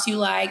of sauce you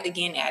like,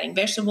 again, adding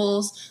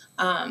vegetables.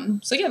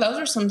 So yeah, those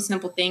are some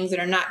simple things that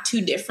are not too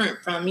different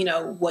from,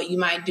 what you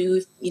might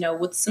do,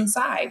 with some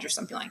sides or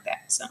something like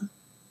that. So.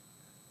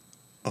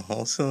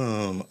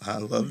 Awesome. I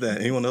love that.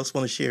 Anyone else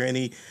want to share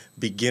any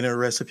beginner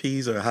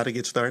recipes or how to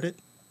get started?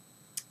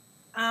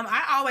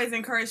 I always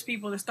encourage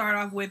people to start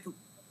off with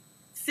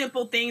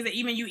simple things that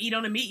even you eat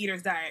on a meat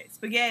eater's diet: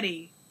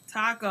 spaghetti,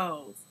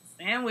 tacos,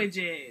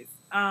 sandwiches,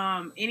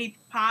 any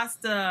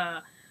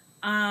pasta,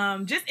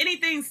 just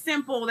anything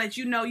simple that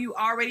you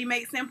already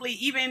make simply.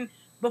 Even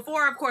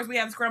before, of course, we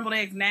have scrambled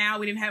eggs now.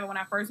 We didn't have it when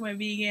I first went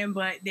vegan,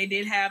 but they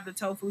did have the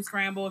tofu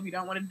scramble. If you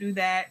don't want to do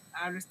that,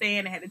 I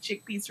understand. They had the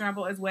chickpea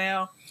scramble as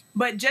well.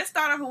 But just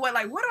start off with what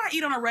do I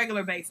eat on a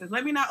regular basis?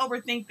 Let me not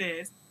overthink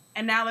this.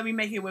 And now let me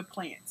make it with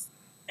plants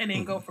and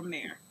then go from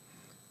there.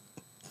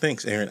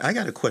 Thanks, Erin. I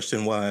got a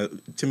question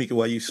Tamika,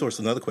 while you source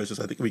another question,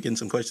 so I think we're getting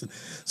some questions.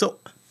 So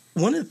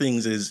one of the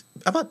things is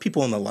about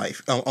people on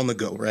the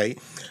go, right?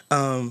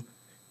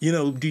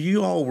 Do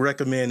you all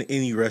recommend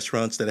any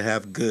restaurants that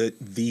have good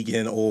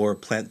vegan or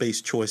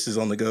plant-based choices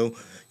on the go?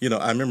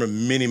 I remember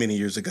many, many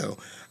years ago,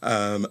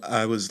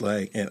 I was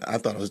like, and I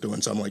thought I was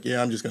doing something like,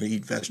 I'm just going to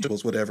eat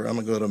vegetables, whatever. I'm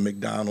going to go to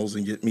McDonald's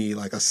and get me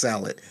like a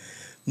salad.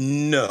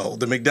 No,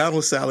 the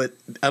McDonald's salad,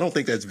 I don't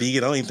think that's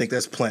vegan. I don't even think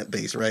that's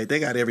plant-based, right?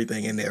 They got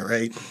everything in there,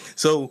 right?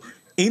 So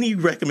any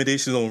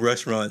recommendations on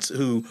restaurants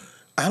who,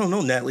 I don't know,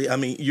 Natalie, I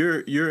mean,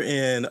 you're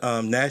in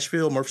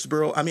Nashville,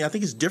 Murfreesboro. I mean, I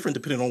think it's different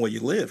depending on where you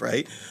live,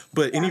 right?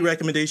 But any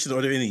recommendations?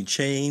 Are there any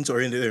chains or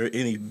are there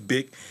any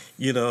big,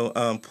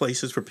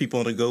 places for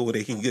people on the go where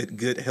they can get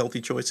good, healthy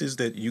choices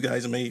that you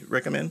guys may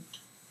recommend?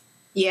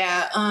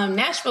 Yeah,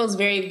 Nashville is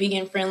very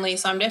vegan friendly,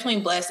 so I'm definitely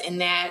blessed in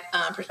that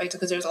perspective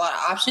because there's a lot of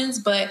options.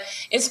 But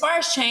as far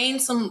as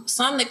chains,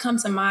 some that come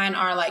to mind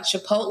are like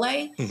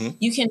Chipotle. Mm-hmm.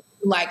 You can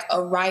do like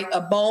a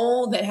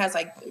bowl that has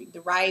like the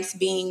rice,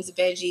 beans,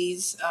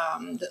 veggies,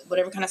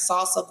 whatever kind of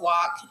salsa,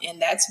 guac,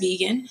 and that's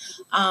vegan.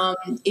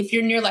 If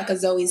you're near like a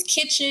Zoe's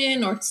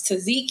Kitchen or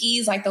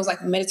Tzatziki's, like those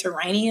like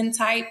Mediterranean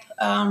type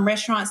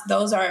restaurants,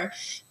 those are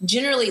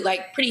generally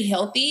like pretty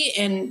healthy,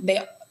 and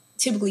they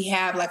typically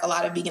have like a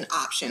lot of vegan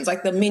options.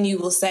 Like the menu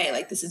will say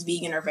like this is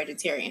vegan or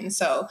vegetarian.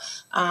 So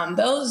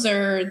those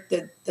are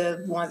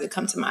the ones that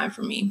come to mind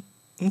for me.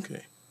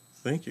 Okay,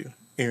 thank you.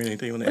 Erin,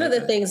 anything you want to add? One of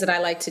the things that I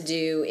like to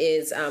do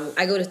is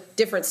I go to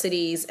different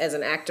cities as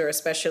an actor,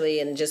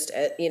 especially, and just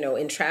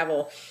in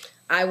travel.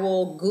 I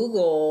will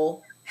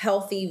Google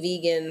healthy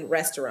vegan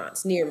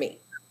restaurants near me.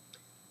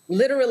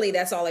 Literally,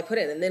 that's all I put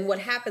in. And then what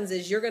happens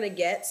is you're going to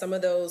get some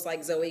of those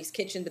like Zoe's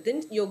Kitchen, but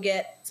then you'll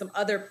get some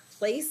other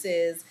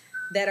places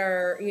that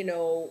are,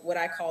 what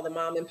I call the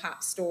mom and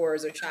pop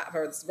stores or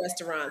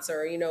restaurants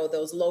or,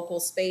 those local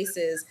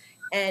spaces,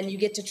 and you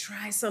get to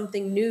try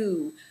something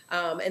new.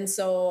 And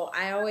so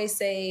I always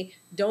say,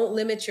 don't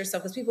limit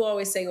yourself, because people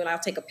always say, well, I'll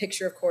take a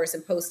picture, of course,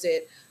 and post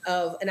it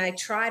and I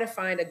try to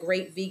find a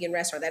great vegan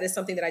restaurant. That is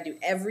something that I do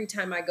every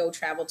time I go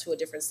travel to a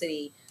different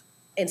city.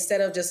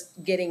 instead of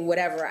just getting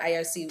whatever,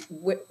 I see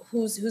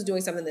who's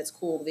doing something that's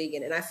cool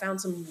vegan. And I found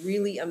some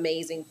really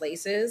amazing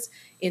places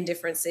in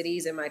different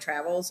cities in my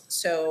travels.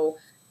 So,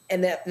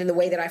 and the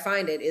way that I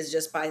find it is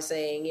just by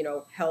saying, you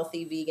know,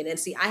 healthy vegan. And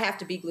see, I have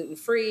to be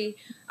gluten-free.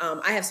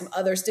 I have some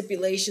other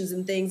stipulations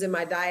and things in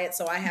my diet,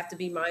 so I have to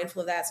be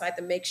mindful of that. So I have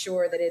to make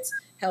sure that it's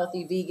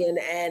healthy, vegan,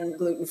 and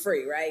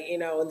gluten-free, right? You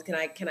know, and can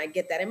I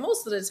get that? And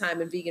most of the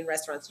time in vegan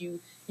restaurants,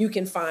 you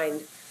can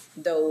find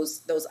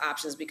those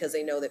options because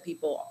they know that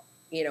people,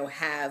 you know,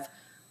 have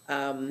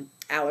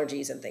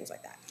allergies and things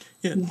like that.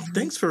 Yeah,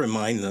 thanks for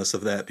reminding us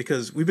of that,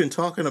 because we've been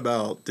talking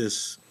about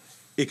this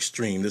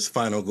extreme, this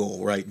final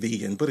goal, right?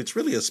 Vegan, but it's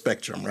really a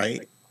spectrum,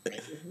 right?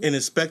 And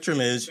the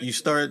spectrum is you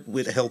start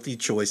with healthy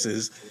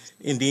choices,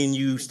 and then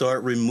you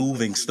start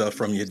removing stuff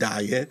from your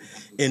diet,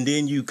 and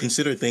then you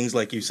consider things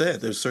like you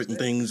said. There's certain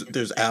things,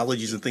 there's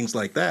allergies and things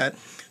like that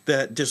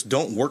just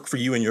don't work for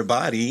you and your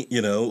body,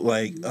 you know,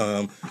 like,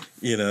 so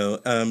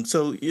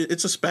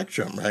it's a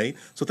spectrum, right?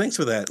 So thanks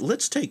for that.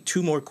 Let's take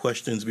 2 more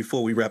questions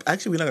before we wrap.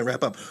 Actually, we're not going to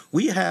wrap up.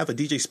 We have a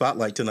DJ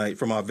Spotlight tonight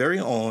from our very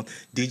own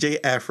DJ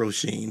Afro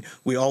Sheen.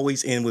 We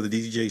always end with a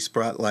DJ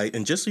Spotlight.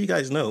 And just so you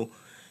guys know,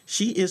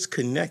 she is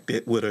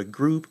connected with a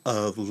group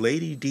of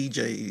lady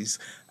DJs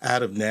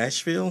out of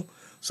Nashville.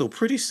 So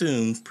pretty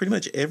soon, pretty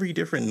much every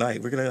different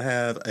night, we're going to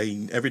have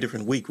every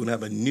different week, we're going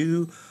to have a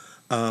new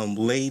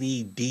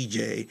lady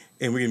DJ,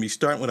 and we're going to be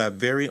starting with our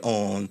very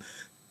own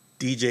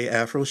DJ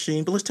Afro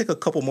Sheen. But let's take a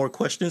couple more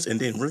questions, and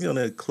then we're going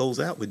to close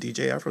out with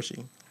DJ Afro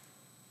Sheen.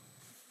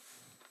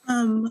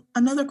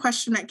 Another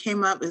question that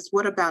came up is,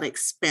 what about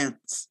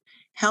expense?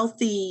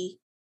 Healthy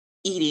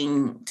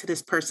eating to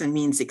this person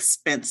means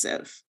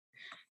expensive.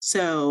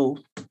 So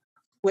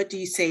what do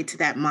you say to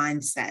that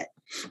mindset?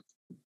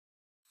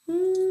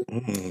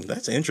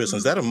 That's interesting.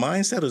 Is that a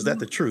mindset or is that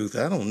the truth?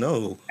 I don't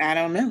know. I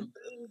don't know.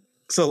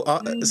 So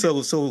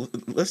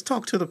let's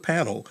talk to the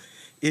panel.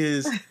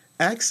 Is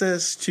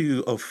access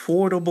to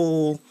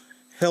affordable,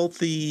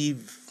 healthy,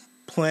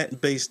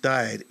 plant-based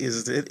diet,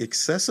 is it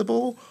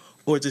accessible,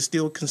 or is it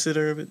still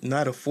considered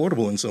not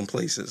affordable in some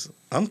places?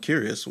 I'm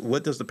curious.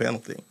 What does the panel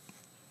think?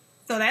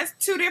 So that's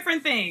 2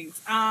 different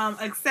things.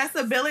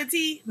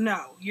 Accessibility, no,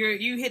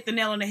 you hit the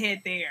nail on the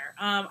head there.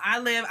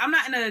 I'm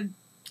not in a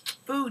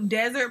food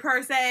desert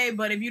per se,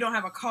 but if you don't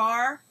have a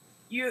car,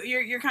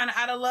 you're kind of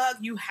out of luck.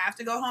 You have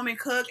to go home and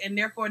cook, and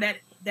therefore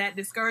that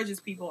discourages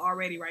people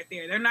already right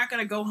there. They're not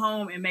going to go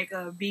home and make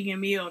a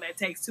vegan meal that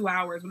takes 2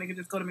 hours when they can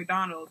just go to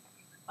McDonald's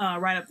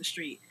right up the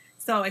street.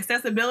 So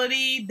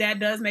accessibility, that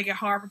does make it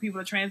hard for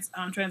people to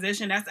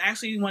transition. That's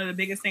actually one of the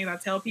biggest things I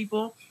tell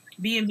people.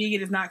 Being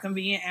vegan is not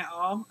convenient at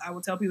all. I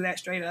will tell people that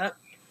straight up.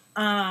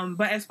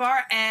 But as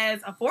far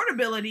as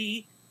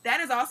affordability, that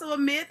is also a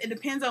myth. It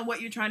depends on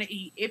what you're trying to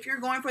eat. If you're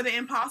going for the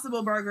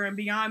Impossible Burger and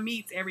Beyond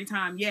Meats every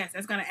time, yes,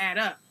 that's going to add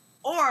up.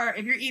 Or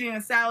if you're eating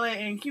a salad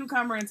and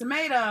cucumber and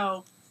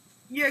tomato,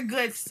 you're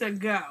good to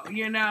go,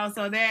 you know?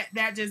 So that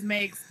just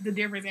makes the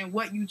difference in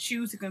what you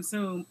choose to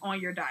consume on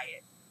your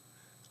diet.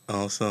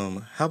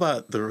 Awesome. How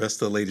about the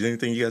rest of the ladies?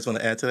 Anything you guys want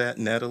to add to that,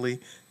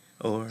 Natalie?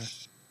 Or...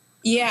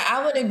 Yeah,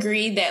 I would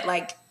agree that,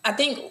 like, I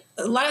think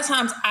a lot of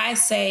times I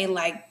say,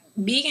 like,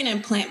 vegan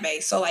and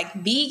plant-based. So, like,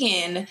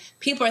 vegan,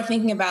 people are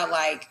thinking about,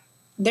 like,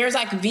 there's,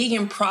 like,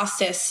 vegan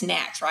processed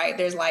snacks, right?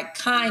 There's, like,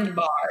 Kind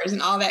bars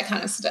and all that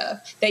kind of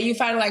stuff that you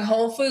find at, like,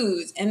 Whole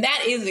Foods. And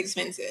that is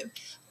expensive.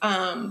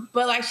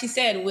 But like she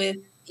said, with,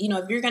 you know,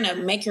 if you're going to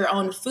make your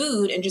own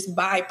food and just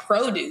buy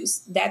produce,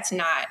 that's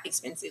not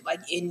expensive.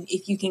 Like,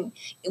 if you can,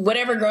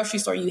 whatever grocery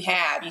store you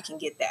have, you can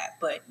get that.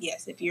 But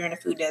yes, if you're in a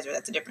food desert,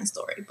 that's a different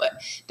story. But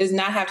it does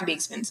not have to be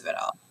expensive at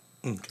all.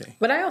 Okay.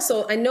 But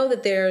I know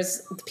that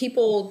there's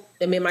people,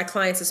 I mean, my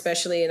clients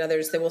especially and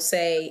others, they will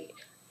say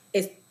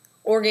if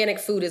organic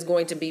food is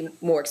going to be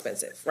more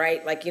expensive,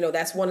 right? Like, you know,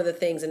 that's one of the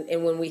things.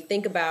 And when we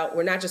think about,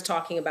 we're not just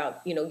talking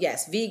about, you know,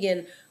 yes,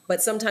 vegan,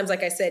 but sometimes,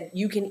 like I said,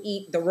 you can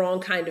eat the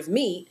wrong kind of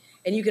meat.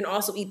 And you can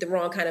also eat the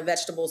wrong kind of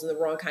vegetables and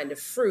the wrong kind of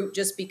fruit,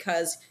 just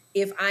because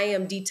if I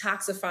am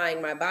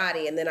detoxifying my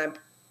body and then I'm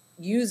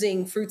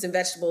using fruits and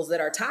vegetables that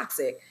are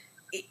toxic,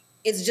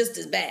 it's just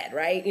as bad,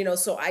 right? You know,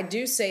 so I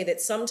do say that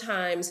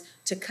sometimes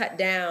to cut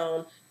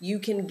down, you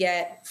can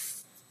get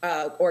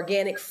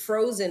organic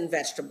frozen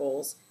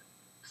vegetables.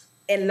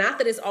 And not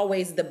that it's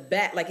always the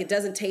best, like it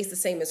doesn't taste the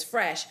same as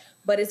fresh,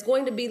 but it's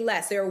going to be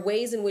less. There are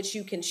ways in which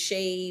you can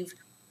shave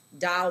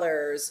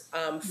dollars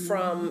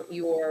from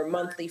your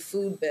monthly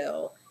food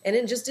bill. And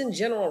then just in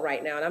general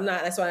right now, and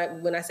that's why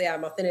when I say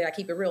I'm authentic, I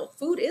keep it real.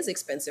 Food is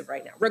expensive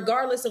right now,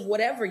 regardless of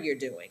whatever you're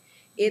doing.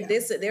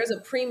 There's a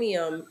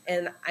premium.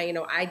 And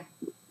I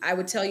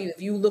would tell you, if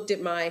you looked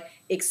at my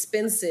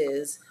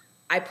expenses,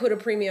 I put a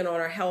premium on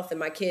our health and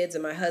my kids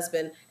and my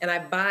husband, and I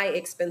buy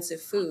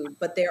expensive food.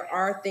 But there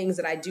are things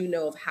that I do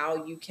know of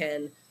how you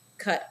can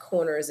cut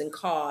corners and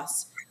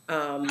costs,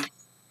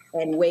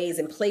 and ways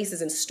and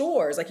places and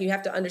stores. Like, you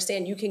have to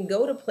understand, you can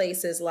go to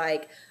places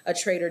like a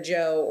Trader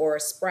Joe or a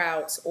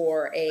Sprouts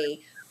or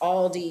a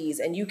Aldi's,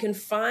 and you can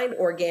find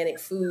organic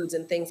foods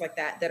and things like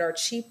that that are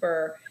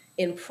cheaper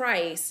in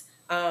price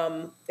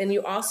And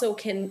you also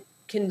can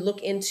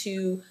look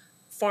into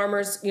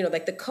farmers,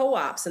 like the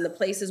co-ops and the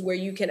places where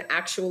you can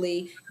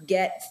actually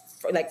get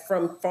like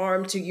from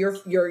farm to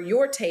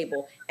your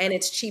table, and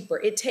it's cheaper.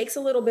 It takes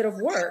a little bit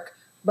of work,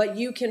 but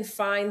you can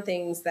find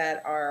things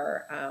that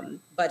are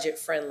budget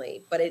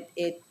friendly. But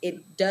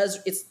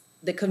it's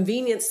the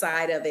convenience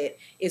side of it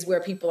is where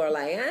people are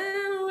like, I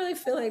don't really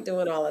feel like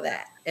doing all of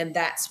that. And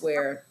that's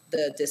where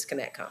the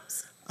disconnect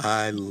comes.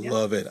 I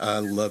love it. I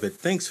love it.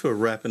 Thanks for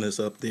wrapping us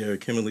up there,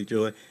 Kimberly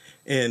Joy.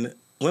 And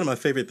one of my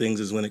favorite things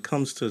is when it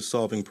comes to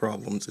solving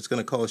problems, it's going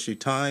to cost you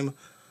time,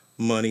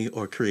 money,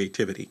 or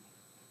creativity.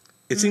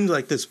 It seems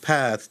like this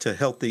path to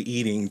healthy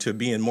eating, to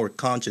being more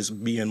conscious,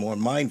 being more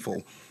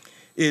mindful,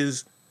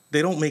 is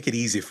they don't make it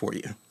easy for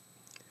you.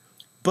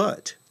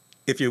 But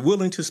if you're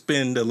willing to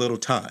spend a little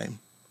time,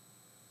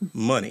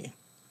 money,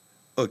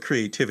 or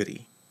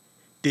creativity,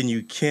 then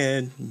you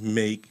can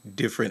make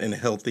different and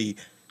healthy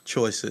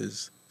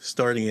choices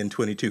starting in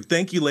 22.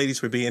 Thank you, ladies,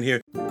 for being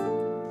here.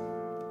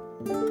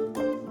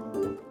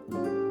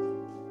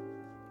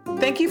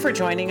 Thank you for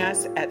joining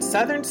us at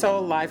Southern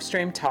Soul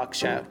Livestream Talk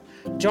Show.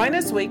 Join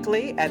us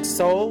weekly at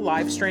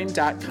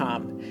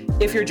soullivestream.com.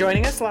 If you're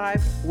joining us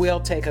live, we'll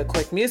take a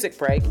quick music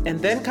break and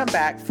then come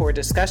back for a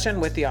discussion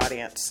with the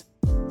audience.